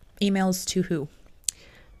 experts. Emails to who?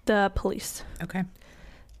 The police. Okay.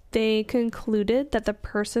 They concluded that the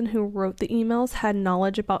person who wrote the emails had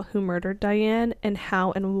knowledge about who murdered Diane and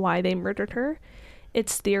how and why they murdered her.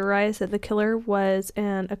 It's theorized that the killer was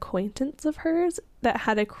an acquaintance of hers that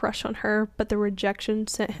had a crush on her, but the rejection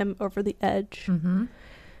sent him over the edge. Mm-hmm.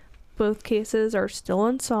 Both cases are still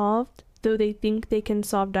unsolved, though they think they can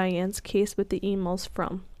solve Diane's case with the emails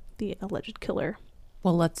from the alleged killer.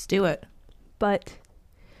 Well, let's do it. But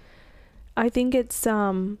I think it's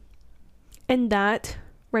and that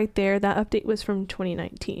right there, that update was from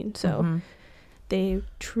 2019, so they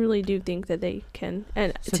truly do think that they can.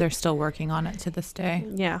 And so they're still working on it to this day.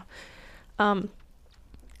 Yeah. I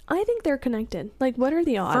think they're connected. Like, what are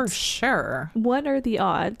the odds? For sure. What are the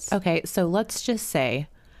odds? Okay, so let's just say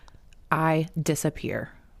I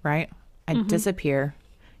disappear, right? I disappear.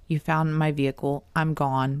 You found my vehicle. I'm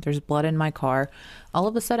gone. There's blood in my car. All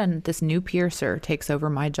of a sudden, this new piercer takes over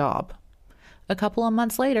my job. A couple of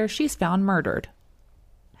months later, she's found murdered.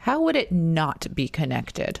 How would it not be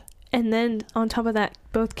connected? And then on top of that,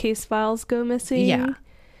 both case files go missing. Yeah.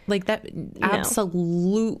 Like that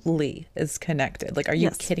absolutely is connected. Like, are you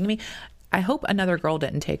kidding me? I hope another girl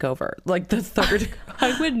didn't take over. Like the third.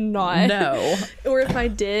 I would not. No. Or if I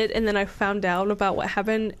did and then I found out about what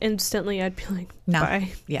happened, instantly I'd be like,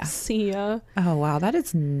 bye. Yeah. See ya. Oh, wow. That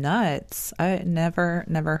is nuts. I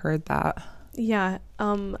never heard that. Yeah.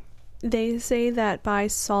 They say that by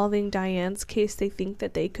solving Diane's case, they think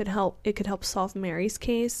that it could help solve Mary's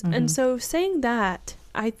case. And so saying that,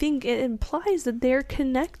 I think it implies that they're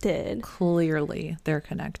connected. Clearly, they're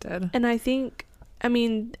connected. And I think, I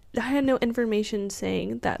mean, I had no information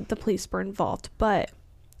saying that the police were involved, but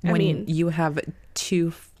I mean, you have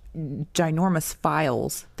two ginormous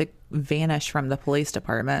files that vanish from the police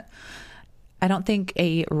department, I don't think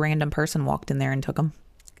a random person walked in there and took them.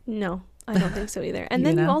 No, I don't think so either. And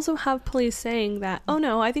then you also have police saying that, oh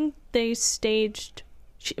no, I think they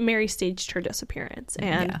Mary staged her disappearance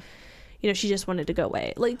and she just wanted to go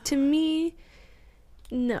away. Like, to me,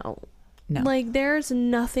 no. Like, there's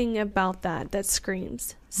nothing about that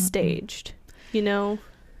screams staged,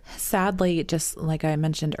 Sadly, just like I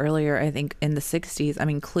mentioned earlier, I think in the 60s, I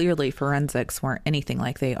mean, clearly forensics weren't anything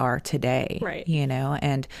like they are today. Right.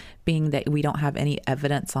 And being that we don't have any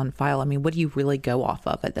evidence on file, I mean, what do you really go off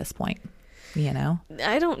of at this point? And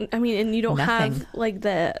you don't have like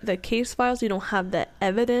the case files, you don't have the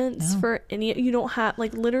evidence for any, you don't have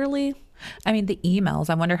like literally. I mean, the emails,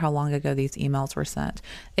 I wonder how long ago these emails were sent.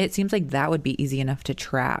 It seems like that would be easy enough to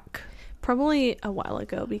track. Probably a while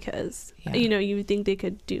ago because, you would think they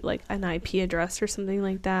could do like an IP address or something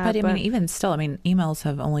like that. But I mean, even still, emails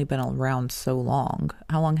have only been around so long.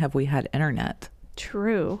 How long have we had internet?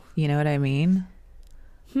 True. You know what I mean?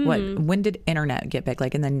 When did internet get big?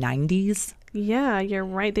 Like in the 90s? Yeah, you're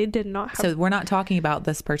right. They did not have... So we're not talking about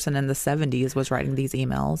this person in the 70s was writing these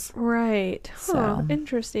emails. Right. So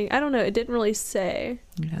interesting. I don't know. It didn't really say.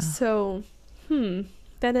 Yeah. So,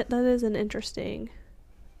 that is an interesting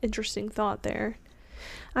thought there.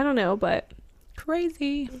 I don't know, but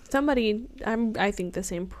crazy. Somebody, I think the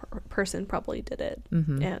same person probably did it,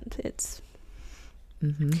 and it's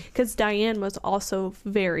because Diane was also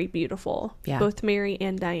very beautiful. Yeah. Both Mary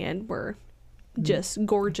and Diane were just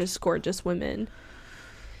gorgeous women.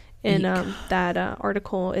 In that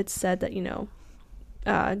article, it said that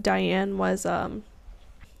Diane was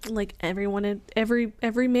like every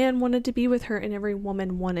man wanted to be with her and every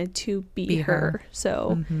woman wanted to be her.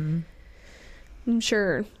 So I'm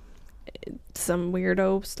sure some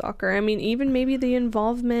weirdo stalker. I mean, even maybe the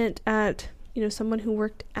involvement at someone who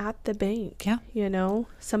worked at the bank. Yeah.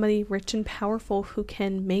 Somebody rich and powerful who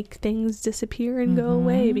can make things disappear and go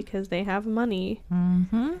away because they have money.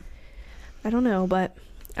 I don't know, but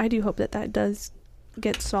I do hope that does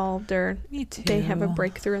get solved, or they have a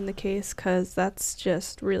breakthrough in the case, because that's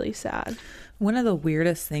just really sad. One of the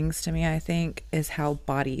weirdest things to me, I think, is how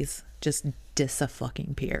bodies just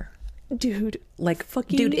dis-a-fucking-peer. Dude, like,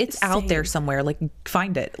 dude, it's out there somewhere. Like,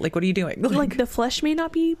 find it. Like, what are you doing? Like the flesh may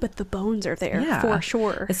not be, but the bones are there for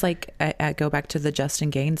sure. It's like I go back to the Justin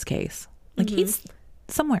Gaines case. Like, he's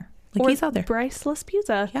somewhere. Like, he's out there. Bryce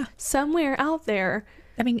Laspisa, somewhere out there.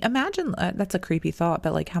 I mean, imagine that's a creepy thought,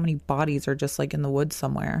 but like, how many bodies are just like in the woods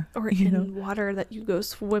somewhere, or in water that you go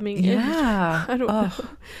swimming in? Yeah, I don't know.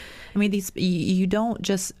 I mean, you don't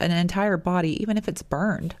just an entire body, even if it's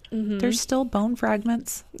burned, there's still bone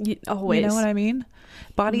fragments. Always. You know what I mean?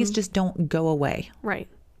 Bodies just don't go away. Right.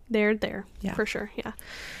 They're there. Yeah. For sure. Yeah.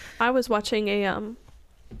 I was watching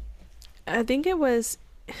I think it was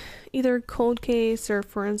either Cold Case or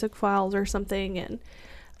Forensic Files or something,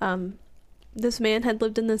 and this man had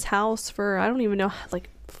lived in this house for, I don't even know, like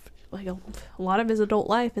a lot of his adult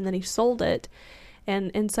life, and then he sold it,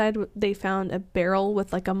 and inside they found a barrel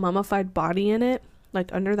with like a mummified body in it,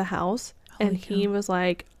 like under the house. Holy and he cow. was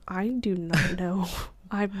like, I do not know.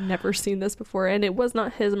 I've never seen this before. And it was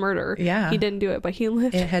not his murder. Yeah. He didn't do it, but he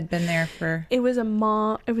lived. It had been there for... It was a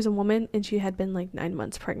woman, and she had been like 9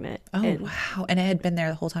 months pregnant. Oh, and wow. And it had been there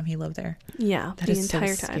the whole time he lived there. yeah, That the is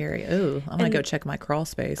entire so time. scary. Ooh, I'm going And- to go check my crawl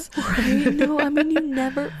space. Right? No, I mean, you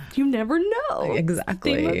never know.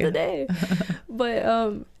 Exactly. Theme of the day.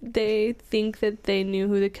 But they think that they knew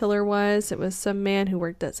who the killer was. It was some man who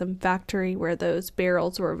worked at some factory where those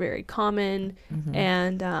barrels were very common,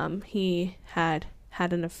 and he had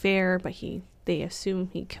an affair, but they assume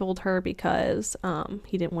he killed her because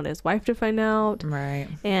he didn't want his wife to find out. Right.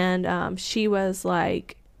 And she was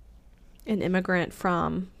like an immigrant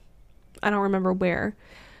from, I don't remember where.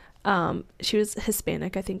 She was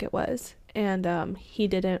Hispanic, I think it was. And he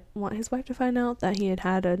didn't want his wife to find out that he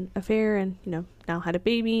had an affair and, now had a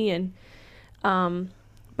baby. And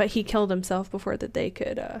but he killed himself before that they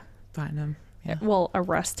could Find him. Yeah.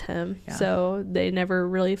 arrest him. Yeah. So they never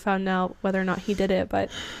really found out whether or not he did it.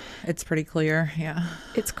 But It's pretty clear. Yeah.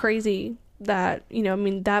 it's crazy that,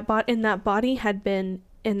 that body had been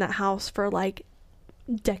in that house for like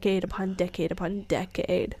decade upon decade upon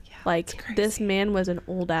decade. Yeah, Like that's this crazy. man was an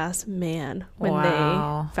old ass man when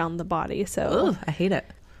Wow. they found the body. So Ugh, I hate it.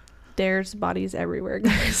 there's bodies everywhere,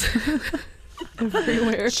 guys.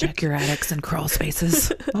 Everywhere. Check your attics and crawl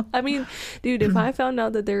spaces. I mean, dude, if I found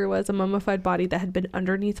out that there was a mummified body that had been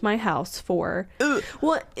underneath my house for,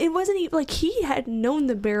 well, it wasn't even like he had known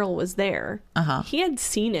the barrel was there. Uh-huh. He had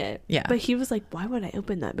seen it. Yeah. But he was like, why would I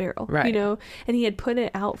open that barrel? Right. And he had put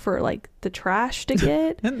it out for like the trash to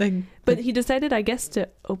get. And then, But he decided, I guess, to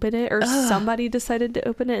open it, or somebody decided to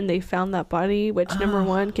open it, and they found that body, which, number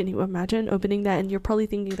one, can you imagine opening that? And you're probably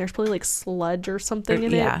thinking there's probably like sludge or something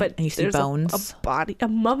in Yeah, it, but and you see there's bones. a body, a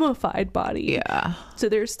mummified body. yeah. So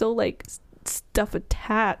there's still like stuff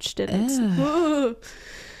attached, and it's Ugh. ugh.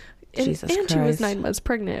 And, Jesus and she was Christ. 9 months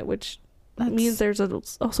pregnant, which That's- means there's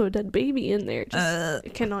also a dead baby in there. Just I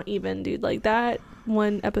cannot even, dude. Like that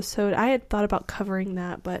one episode, I had thought about covering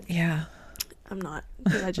that, but Yeah. I'm not,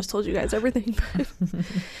 because I just told you guys everything.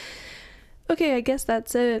 Okay, I guess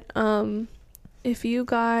that's it. If you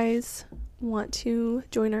guys want to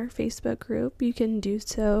join our Facebook group, you can do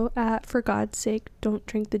so at For God's Sake Don't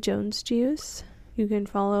Drink the Jones Juice. You can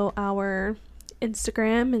follow our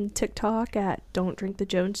Instagram and TikTok at Don't Drink the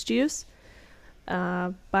Jones Juice.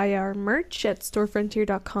 Buy our merch at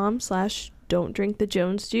storefrontier.com/Don't Drink the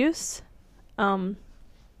Jones Juice.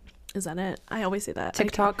 Is that it? I always say that.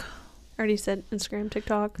 TikTok. I already said Instagram,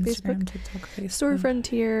 TikTok, Instagram, Facebook. TikTok, Facebook. Store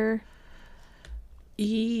Frontier.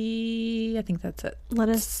 I think that's it. Let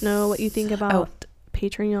us know what you think about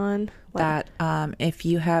Patreon. What? That if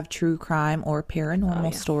you have true crime or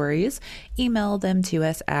paranormal stories, email them to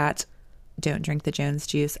us at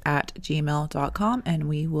don'tdrinkthejonesjuice@gmail.com, and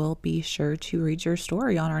we will be sure to read your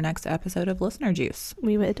story on our next episode of Listener Juice.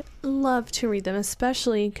 We would love to read them,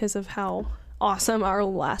 especially because of how awesome our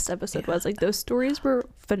last episode was. Like, those stories were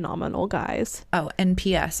phenomenal, guys. Oh, and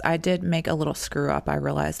P.S. I did make a little screw up. I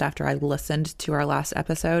realized after I listened to our last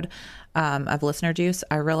episode of Listener Juice,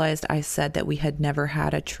 I realized I said that we had never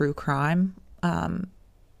had a true crime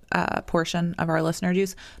portion of our Listener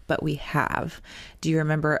Juice, but we have. Do you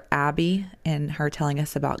remember Abby and her telling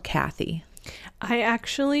us about Kathy? I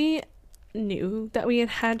actually knew that we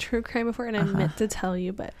had true crime before, and I meant to tell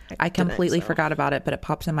you, but I completely didn't, so. forgot about it, but it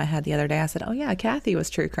pops in my head the other day. I said, oh yeah, Kathy was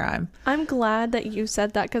true crime. I'm glad that you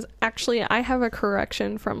said that, because actually I have a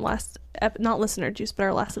correction from not Listener Juice, but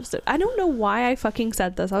our last episode. I don't know why I fucking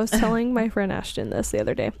said this. I was telling my friend Ashton this the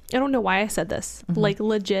other day. I don't know why I said this. Like,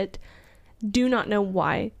 legit, do not know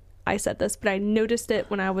why I said this, but I noticed it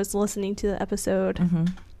when I was listening to the episode,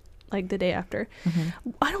 like the day after.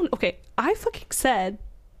 I fucking said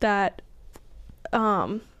that,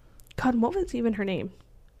 God, what was even her name?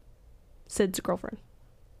 Sid's girlfriend.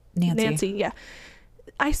 Nancy, yeah.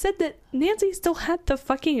 I said that Nancy still had the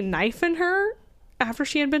fucking knife in her after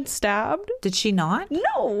she had been stabbed. Did she not?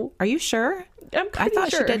 No, Are you sure? I'm I pretty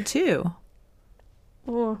thought sure. she did too.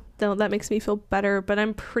 Oh, no, that makes me feel better, but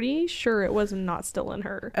I'm pretty sure it was not still in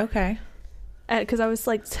her. Okay. Because I was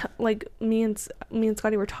like, me and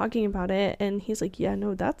Scotty were talking about it, and he's like, yeah,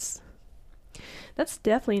 no, that's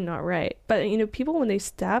definitely not right. But people, when they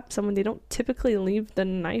stab someone, they don't typically leave the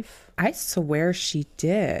knife. I swear she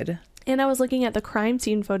did. And I was looking at the crime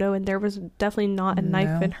scene photo, and there was definitely not a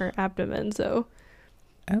knife No. in her abdomen. So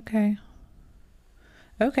Okay.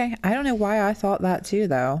 Okay. I don't know why I thought that too,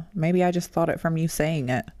 though. Maybe I just thought it from you saying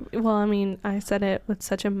it. Well, I mean, I said it with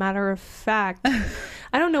such a matter of fact.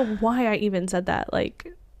 I don't know why I even said that. Like,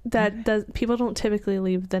 people don't typically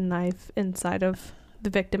leave the knife inside of the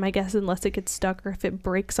victim, I guess, unless it gets stuck or if it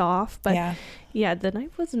breaks off. But yeah, the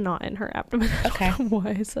knife was not in her abdomen. I don't know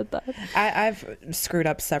why I said that. I've screwed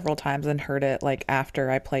up several times and heard it like after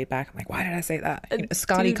I played back. I'm like, why did I say that? You know,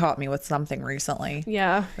 Scotty caught me with something recently.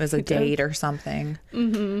 Yeah. It was a date or something.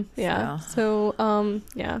 Mm-hmm. Yeah. So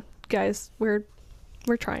yeah, guys, we're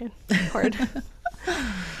trying hard.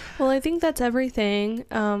 Well, I think that's everything.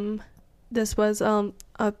 This was a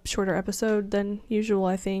shorter episode than usual,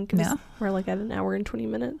 I think. Yeah. We're like at an hour and 20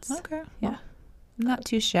 minutes. Okay. Yeah. Well, not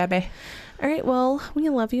too shabby. All right. Well, we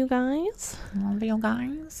love you guys. Love you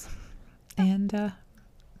guys. And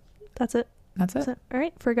That's it. that's it. All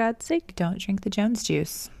right. For God's sake. Don't drink the Jones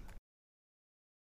juice.